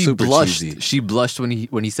 it's She super blushed. cheesy. She blushed when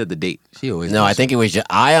he said the date. She always. No, I think it was.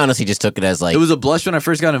 I honestly just took it as like It was a blush when I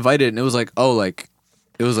first got invited, and it was like, oh, like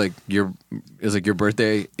it was like your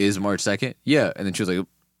birthday is March 2nd. Yeah, and then she was like,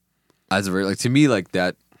 as a like to me like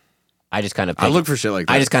that. I just kind of. I look for shit like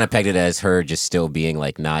that. I just kind of pegged it as her just still being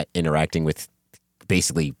like not interacting with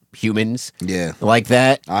basically humans. Yeah. Like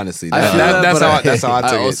that. Honestly, I feel that, that's but how I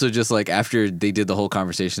took I it. also just like after they did the whole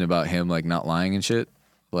conversation about him like not lying and shit.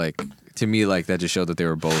 Like to me, like that just showed that they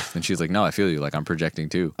were both. And she's like, "No, I feel you. Like I'm projecting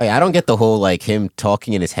too." I don't get the whole like him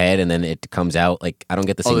talking in his head and then it comes out. Like I don't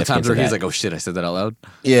get the All the significance times where of he's that. like, "Oh shit, I said that out loud."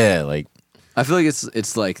 Yeah, like I feel like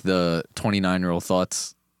it's like the 29-year-old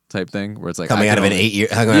thoughts type thing where it's like coming I out of can an only- 8-year,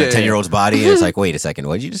 coming out of a 10-year-old's body, and it's like, wait a second,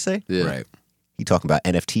 what did you just say? Yeah. Right. You talking about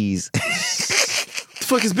NFTs? The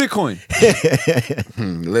fuck is Bitcoin?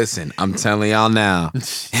 Listen, I'm telling y'all now.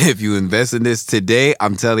 If you invest in this today,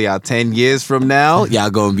 I'm telling y'all 10 years from now, y'all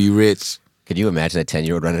gonna be rich. Could you imagine a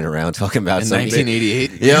 10-year-old running around talking about In something?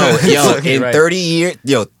 1988. Yo, in Right.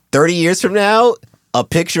 30 years from now, a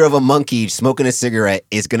picture of a monkey smoking a cigarette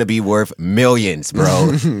is gonna be worth millions, bro.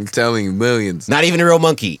 I'm telling you, millions. Not even a real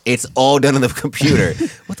monkey. It's all done on the computer.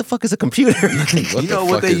 What the fuck is a computer? You know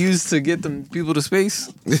what they use to get them people to space?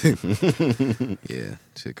 Yeah,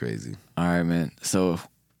 shit crazy. All right, man. So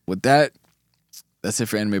with that, that's it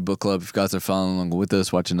for Anime Book Club. If you guys are following along with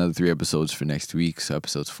us, watch another 3 episodes for next week. So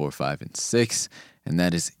episodes 4, 5, and 6. And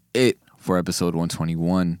that is it for episode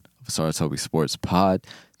 121 of Saratobi Sports Pod.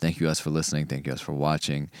 Thank you guys for listening. Thank you guys for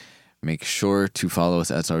watching. Make sure to follow us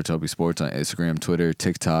at Saratobi Sports on Instagram, Twitter,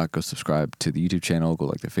 TikTok. Go subscribe to the YouTube channel. Go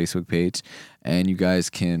like the Facebook page. And you guys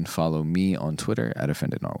can follow me on Twitter at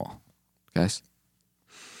Offended Narwhal. Guys?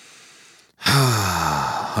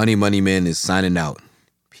 Honey Money Man is signing out.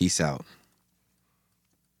 Peace out.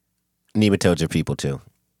 Nematodes are people too.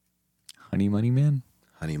 Honey Money Man?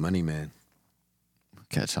 Honey Money Man.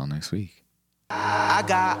 Catch y'all next week. I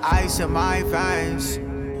got ice in my veins.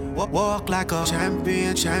 Walk like a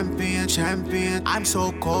champion, champion, champion. I'm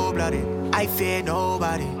so cold-blooded, I fear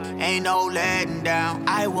nobody. Ain't no letting down,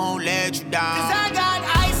 I won't let you down. 'Cause I got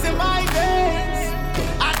ice in my veins.